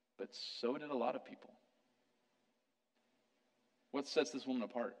 But so did a lot of people. What sets this woman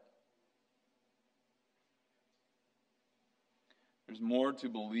apart? There's more to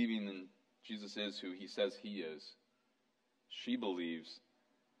believing than Jesus is who he says he is. She believes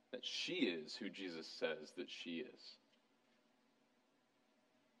that she is who Jesus says that she is.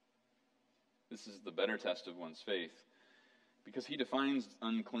 This is the better test of one's faith, because he defines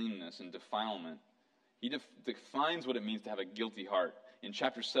uncleanness and defilement. He defines what it means to have a guilty heart in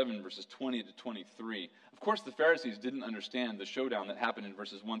chapter 7, verses 20 to 23. Of course, the Pharisees didn't understand the showdown that happened in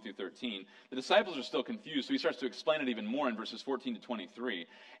verses 1 through 13. The disciples are still confused, so he starts to explain it even more in verses 14 to 23.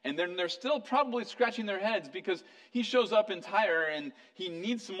 And then they're still probably scratching their heads because he shows up in Tyre and he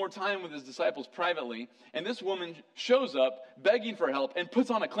needs some more time with his disciples privately. And this woman shows up begging for help and puts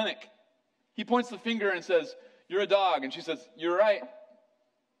on a clinic. He points the finger and says, "You're a dog." And she says, "You're right.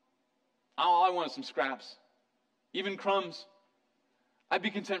 All I want is some scraps. Even crumbs. I'd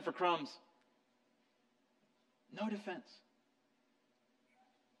be content for crumbs." No defense.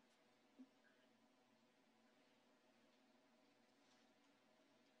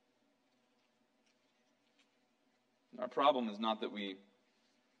 Our problem is not that we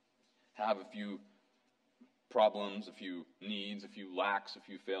have a few problems, a few needs, a few lacks, a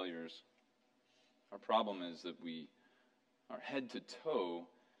few failures. Our problem is that we are head to toe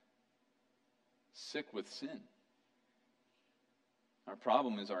sick with sin. Our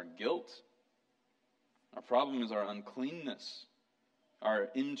problem is our guilt. Our problem is our uncleanness, our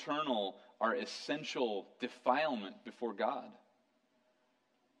internal, our essential defilement before God.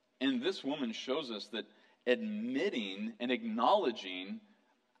 And this woman shows us that admitting and acknowledging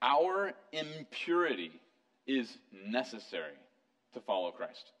our impurity is necessary to follow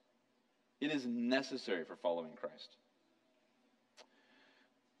Christ. It is necessary for following Christ.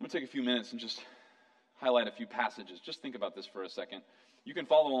 I'm going to take a few minutes and just highlight a few passages. Just think about this for a second. You can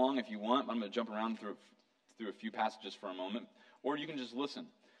follow along if you want. I'm going to jump around through a few passages for a moment. Or you can just listen.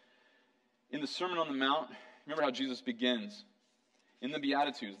 In the Sermon on the Mount, remember how Jesus begins. In the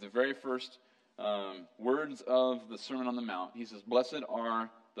Beatitudes, the very first words of the Sermon on the Mount, he says, "Blessed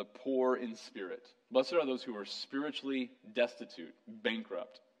are the poor in spirit." Blessed are those who are spiritually destitute,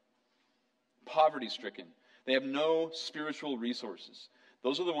 bankrupt, poverty-stricken. They have no spiritual resources.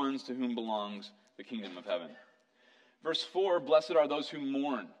 Those are the ones to whom belongs the kingdom of heaven. Verse 4, "Blessed are those who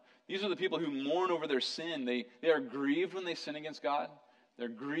mourn." These are the people who mourn over their sin. They are grieved when they sin against God. They're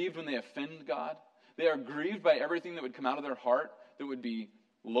grieved when they offend God. They are grieved by everything that would come out of their heart that would be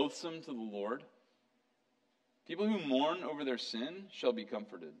loathsome to the Lord. People who mourn over their sin shall be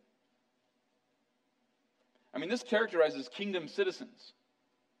comforted. I mean, this characterizes kingdom citizens.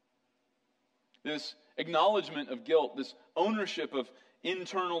 This acknowledgement of guilt, this ownership of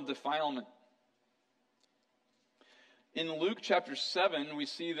internal defilement. In Luke chapter 7, we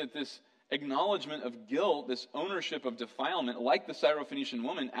see that this acknowledgement of guilt, this ownership of defilement, like the Syrophoenician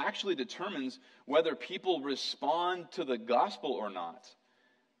woman, actually determines whether people respond to the gospel or not.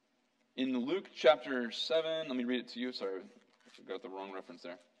 In Luke chapter 7, let me read it to you. Sorry, I got the wrong reference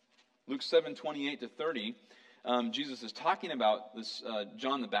there. Luke 7, 28 to 30, Jesus is talking about this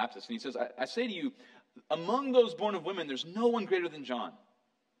John the Baptist, and he says, I say to you, among those born of women, there's no one greater than John.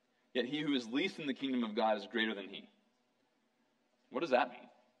 Yet he who is least in the kingdom of God is greater than he. What does that mean?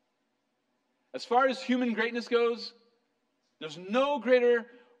 As far as human greatness goes, there's no greater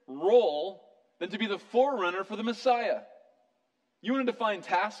role than to be the forerunner for the Messiah. You want to define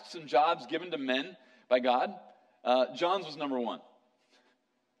tasks and jobs given to men by God? John's was number one.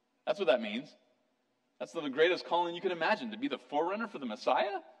 That's what that means. That's the greatest calling you can imagine, to be the forerunner for the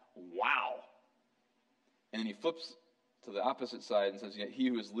Messiah? Wow. And then he flips to the opposite side and says, yet he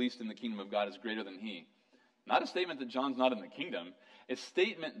who is least in the kingdom of God is greater than he. Not a statement that John's not in the kingdom. A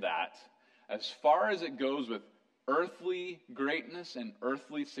statement that, as far as it goes with earthly greatness and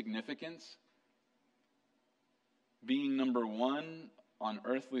earthly significance, being number one on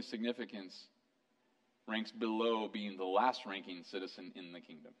earthly significance ranks below being the last ranking citizen in the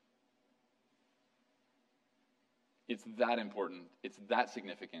kingdom. It's that important. It's that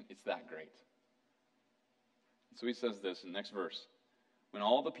significant. It's that great. So he says this in the next verse. When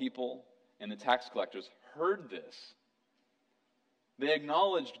all the people and the tax collectors heard this, they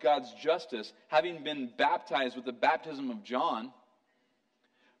acknowledged God's justice, having been baptized with the baptism of John.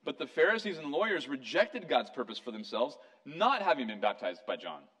 But the Pharisees and lawyers rejected God's purpose for themselves, not having been baptized by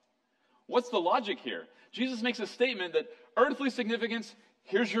John. What's the logic here? Jesus makes a statement that earthly significance,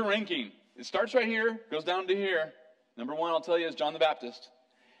 here's your ranking. It starts right here, goes down to here. Number one, I'll tell you, is John the Baptist.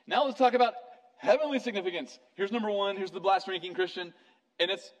 Now let's talk about heavenly significance. Here's number one, here's the last ranking Christian,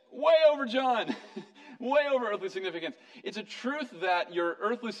 and it's way over John, way over earthly significance. It's a truth that your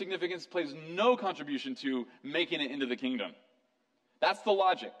earthly significance plays no contribution to making it into the kingdom. That's the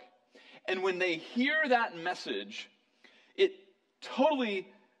logic. And when they hear that message, it totally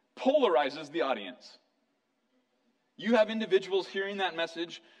polarizes the audience. You have individuals hearing that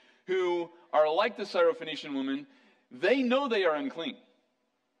message who are like the Syrophoenician woman. They know they are unclean.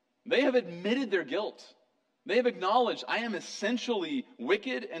 They have admitted their guilt. They have acknowledged, I am essentially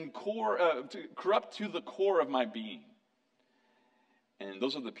wicked and corrupt to the core of my being. And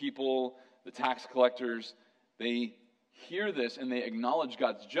those are the people, the tax collectors, they hear this and they acknowledge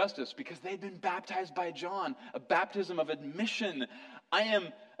God's justice because they've been baptized by John, a baptism of admission. I am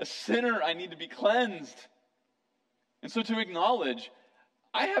a sinner, I need to be cleansed. And so to acknowledge,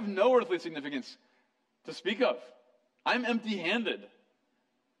 I have no earthly significance to speak of. I'm empty-handed.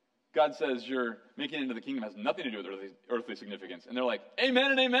 God says your making it into the kingdom has nothing to do with earthly significance. And they're like,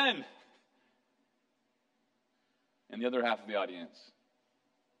 amen and amen. And the other half of the audience,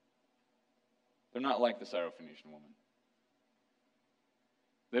 they're not like the Syrophoenician woman.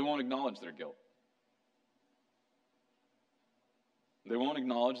 They won't acknowledge their guilt. They won't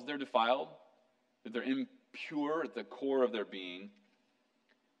acknowledge that they're defiled, that they're impure at the core of their being.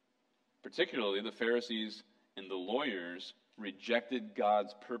 Particularly the Pharisees and the lawyers rejected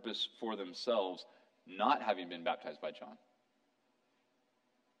God's purpose for themselves, not having been baptized by John.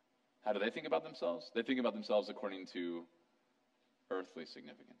 How do they think about themselves? They think about themselves according to earthly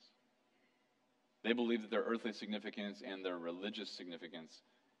significance. They believe that their earthly significance and their religious significance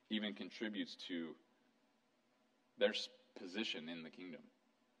even contributes to their position in the kingdom.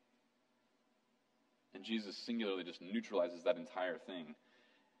 And Jesus singularly just neutralizes that entire thing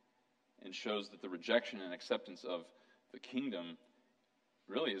and shows that the rejection and acceptance of the kingdom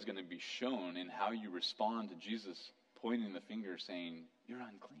really is going to be shown in how you respond to Jesus pointing the finger saying, you're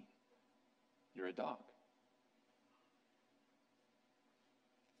unclean. You're a dog.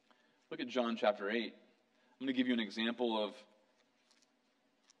 Look at John chapter 8. I'm going to give you an example of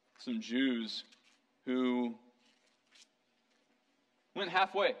some Jews who went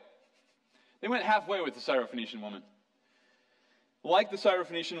halfway. They went halfway with the Syrophoenician woman. Like the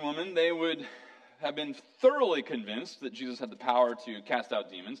Syrophoenician woman, they would have been thoroughly convinced that Jesus had the power to cast out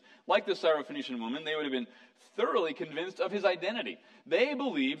demons. Like the Syrophoenician woman, they would have been thoroughly convinced of his identity. They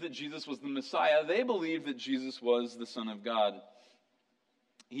believed that Jesus was the Messiah. They believed that Jesus was the Son of God.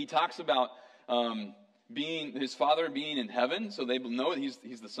 He talks about his Father being in heaven, so they know that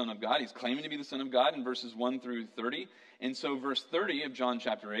he's the Son of God. He's claiming to be the Son of God in verses 1 through 30. And so verse 30 of John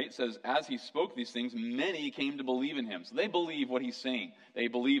chapter 8 says, as he spoke these things, many came to believe in him. So they believe what he's saying. They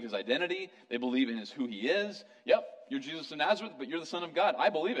believe his identity. They believe in who he is. Yep, you're Jesus of Nazareth, but you're the Son of God.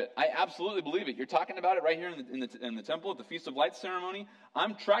 I believe it. I absolutely believe it. You're talking about it right here in the temple at the Feast of Lights ceremony.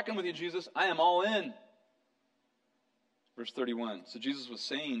 I'm tracking with you, Jesus. I am all in. Verse 31. So Jesus was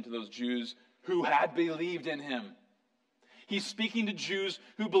saying to those Jews who had believed in him. He's speaking to Jews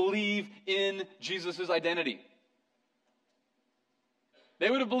who believe in Jesus' identity. They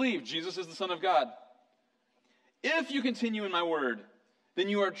would have believed Jesus is the Son of God. If you continue in my word, then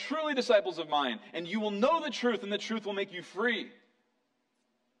you are truly disciples of mine, and you will know the truth, and the truth will make you free.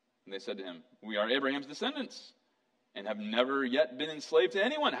 And they said to him, we are Abraham's descendants, and have never yet been enslaved to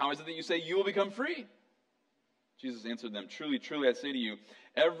anyone. How is it that you say you will become free? Jesus answered them, truly, truly, I say to you,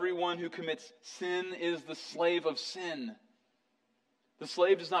 everyone who commits sin is the slave of sin. The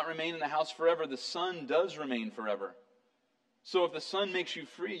slave does not remain in the house forever. The son does remain forever. So if the Son makes you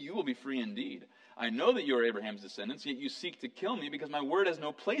free, you will be free indeed. I know that you are Abraham's descendants, yet you seek to kill me because my word has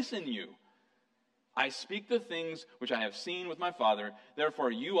no place in you. I speak the things which I have seen with my Father,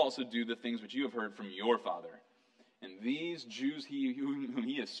 therefore you also do the things which you have heard from your father. And these Jews whom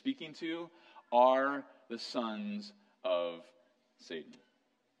he is speaking to are the sons of Satan.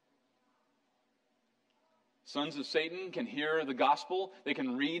 Sons of Satan can hear the gospel. They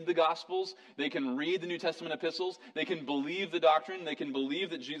can read the gospels. They can read the New Testament epistles. They can believe the doctrine. They can believe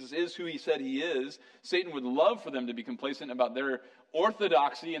that Jesus is who he said he is. Satan would love for them to be complacent about their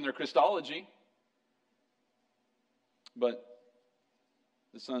orthodoxy and their Christology. But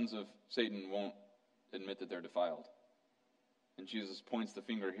the sons of Satan won't admit that they're defiled. And Jesus points the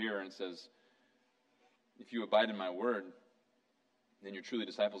finger here and says, if you abide in my word, then you're truly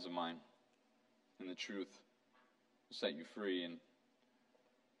disciples of mine, and the truth will set you free. And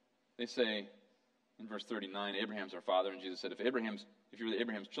they say in verse 39, Abraham's our father, and Jesus said, if you're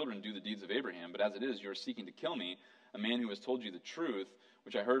Abraham's children, do the deeds of Abraham. But as it is, you are seeking to kill me, a man who has told you the truth,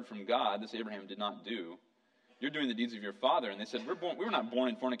 which I heard from God. This Abraham did not do. You're doing the deeds of your father. And they said, we were not born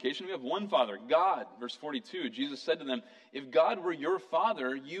in fornication. We have one father, God. Verse 42, Jesus said to them, if God were your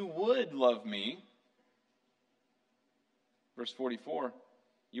father, you would love me. Verse 44,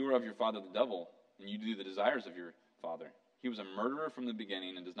 you are of your father the devil, and you do the desires of your father. He was a murderer from the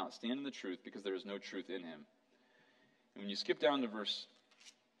beginning and does not stand in the truth because there is no truth in him. And when you skip down to verse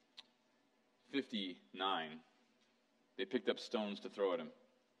 59, they picked up stones to throw at him.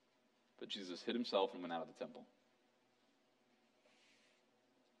 But Jesus hid himself and went out of the temple.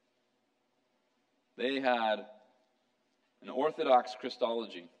 They had an orthodox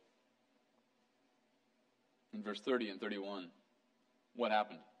Christology. In verse 30 and 31, what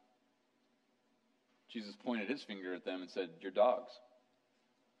happened? Jesus pointed his finger at them and said, "You're dogs."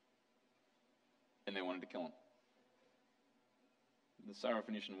 And they wanted to kill him. The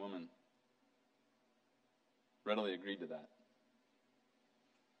Syrophoenician woman readily agreed to that.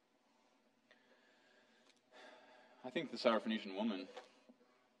 I think the Syrophoenician woman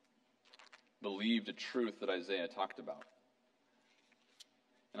believed a truth that Isaiah talked about.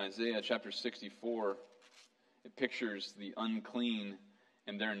 In Isaiah chapter 64, it pictures the unclean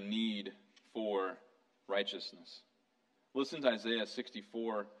and their need for righteousness. Listen to Isaiah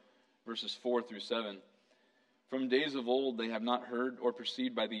 64, verses 4 through 7. From days of old they have not heard or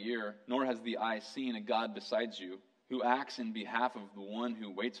perceived by the ear, nor has the eye seen a God besides you, who acts in behalf of the one who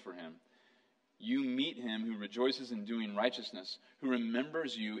waits for him. You meet him who rejoices in doing righteousness, who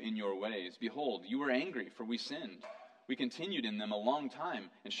remembers you in your ways. Behold, you were angry, for we sinned. We continued in them a long time,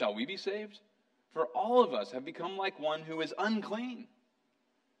 and shall we be saved? For all of us have become like one who is unclean.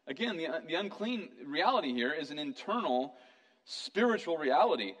 Again, the unclean reality here is an internal, spiritual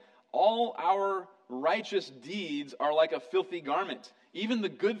reality. All our righteous deeds are like a filthy garment. Even the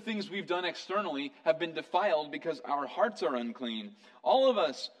good things we've done externally have been defiled because our hearts are unclean. All of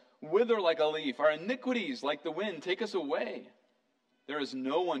us wither like a leaf. Our iniquities, like the wind, take us away. There is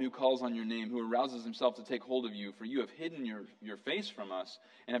no one who calls on your name, who arouses himself to take hold of you, for you have hidden your face from us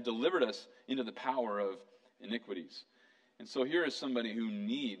and have delivered us into the power of iniquities. And so here is somebody who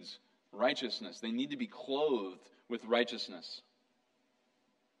needs righteousness. They need to be clothed with righteousness.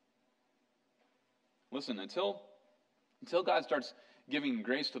 Listen, until God starts giving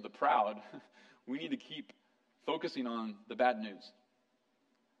grace to the proud, we need to keep focusing on the bad news.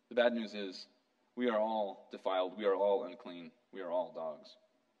 The bad news is we are all defiled. We are all unclean. We are all dogs.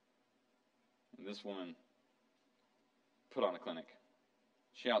 And this woman put on a clinic.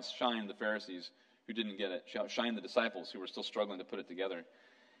 She outshined the Pharisees who didn't get it. She outshined the disciples who were still struggling to put it together.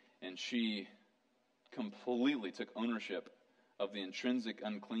 And she completely took ownership of the intrinsic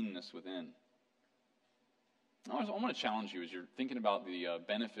uncleanness within. I want to challenge you as you're thinking about the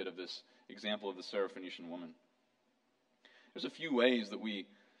benefit of this example of the Syrophoenician woman. There's a few ways that we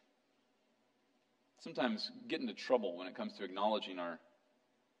sometimes get into trouble when it comes to acknowledging our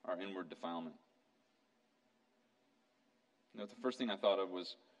inward defilement. The first thing I thought of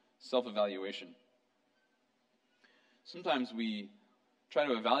was self-evaluation. Sometimes we try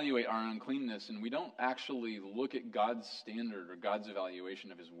to evaluate our uncleanness and we don't actually look at God's standard or God's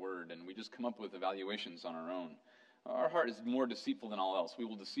evaluation of his word, and we just come up with evaluations on our own. Our heart is more deceitful than all else. We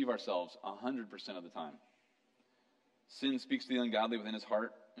will deceive ourselves 100% of the time. Sin speaks to the ungodly within his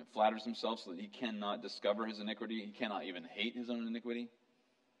heart and flatters himself so that he cannot discover his iniquity. He cannot even hate his own iniquity.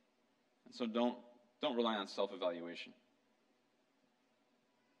 And so don't rely on self-evaluation.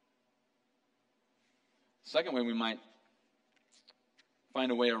 Second way we might find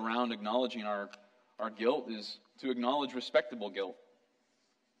a way around acknowledging our guilt is to acknowledge respectable guilt.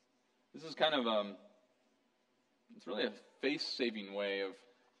 This is kind of it's really a face-saving way of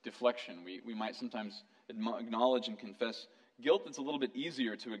deflection. We might sometimes acknowledge and confess guilt that's a little bit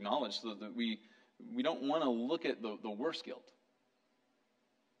easier to acknowledge so that we don't want to look at the worst guilt.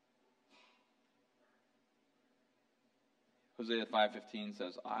 Hosea 5:15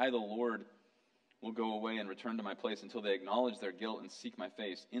 says, I, the Lord, will go away and return to my place until they acknowledge their guilt and seek my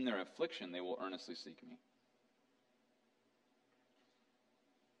face. In their affliction, they will earnestly seek me.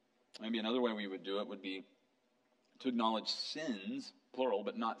 Maybe another way we would do it would be to acknowledge sins, plural,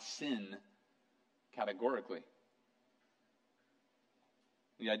 but not sin categorically.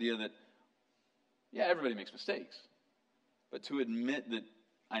 The idea that, yeah, everybody makes mistakes, but to admit that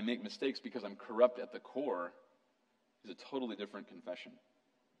I make mistakes because I'm corrupt at the core is a totally different confession.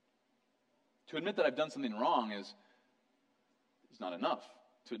 To admit that I've done something wrong is not enough.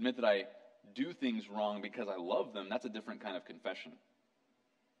 To admit that I do things wrong because I love them, that's a different kind of confession.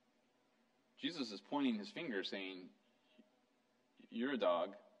 Jesus is pointing his finger saying, you're a dog.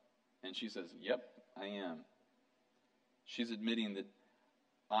 And she says, yep, I am. She's admitting that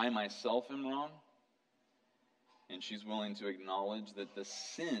I myself am wrong. And she's willing to acknowledge that the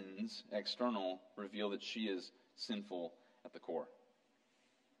sins external reveal that she is sinful at the core.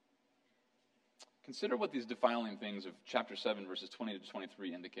 Consider what these defiling things of chapter 7, verses 20 to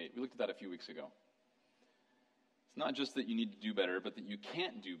 23 indicate. We looked at that a few weeks ago. It's not just that you need to do better, but that you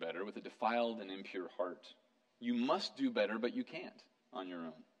can't do better with a defiled and impure heart. You must do better, but you can't on your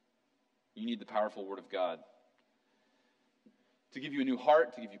own. You need the powerful Word of God to give you a new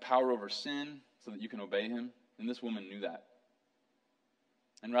heart, to give you power over sin so that you can obey Him. And this woman knew that.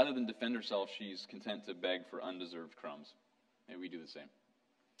 And rather than defend herself, she's content to beg for undeserved crumbs. May we do the same.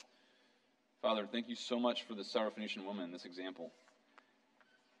 Father, thank you so much for the Syrophoenician woman, this example.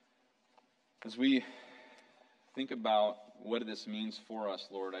 As we think about what this means for us,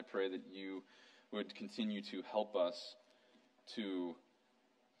 Lord, I pray that you would continue to help us to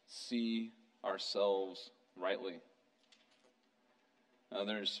see ourselves rightly.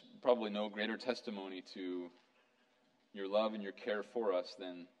 There's probably no greater testimony to your love and your care for us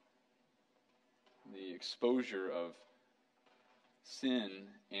than the exposure of sin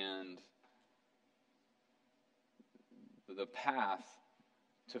and the path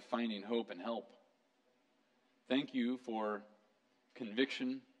to finding hope and help. Thank you for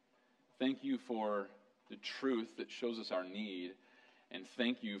conviction. Thank you for the truth that shows us our need. And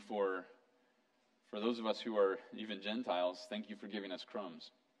thank you for those of us who are even Gentiles, thank you for giving us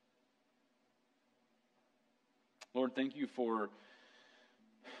crumbs. Lord, thank you for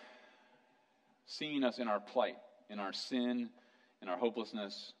seeing us in our plight, in our sin, in our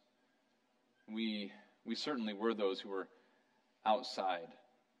hopelessness. We certainly were those who were outside.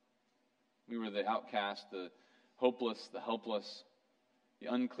 We were the outcast, the hopeless, the helpless, the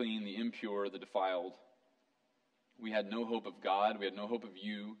unclean, the impure, the defiled. We had no hope of God. We had no hope of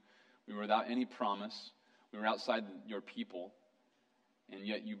you. We were without any promise. We were outside your people. And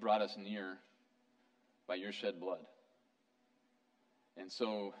yet you brought us near by your shed blood. And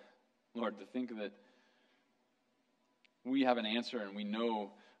so, Lord, to think that we have an answer and we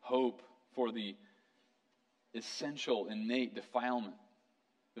know hope for the essential, innate defilement,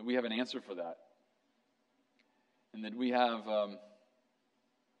 that we have an answer for that. And that we have a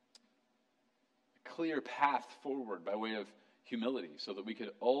clear path forward by way of humility so that we could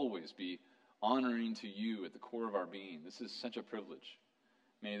always be honoring to you at the core of our being. This is such a privilege.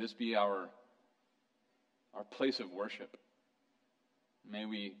 May this be our place of worship. May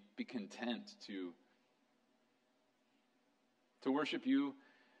we be content to worship you,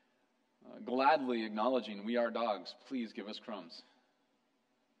 gladly acknowledging we are dogs. Please give us crumbs.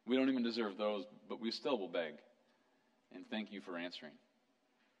 We don't even deserve those, but we still will beg. And thank you for answering.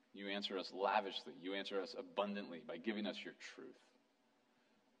 You answer us lavishly. You answer us abundantly by giving us your truth.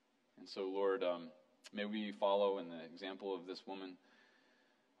 And so, Lord, may we follow in the example of this woman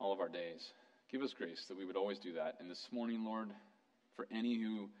all of our days. Give us grace that we would always do that. And this morning, Lord, for any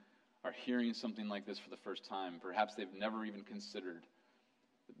who are hearing something like this for the first time, perhaps they've never even considered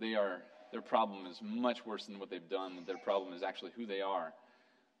that their problem is much worse than what they've done, that their problem is actually who they are.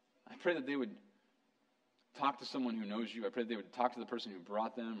 I pray that they would talk to someone who knows you. I pray that they would talk to the person who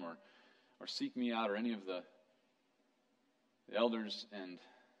brought them or seek me out or any of the elders and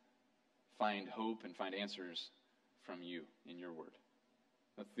find hope and find answers from you in your word.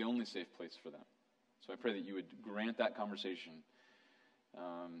 That's the only safe place for them. So I pray that you would grant that conversation.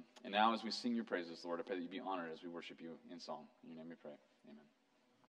 And now as we sing your praises, Lord, I pray that you be honored as we worship you in song. In your name we pray. Amen.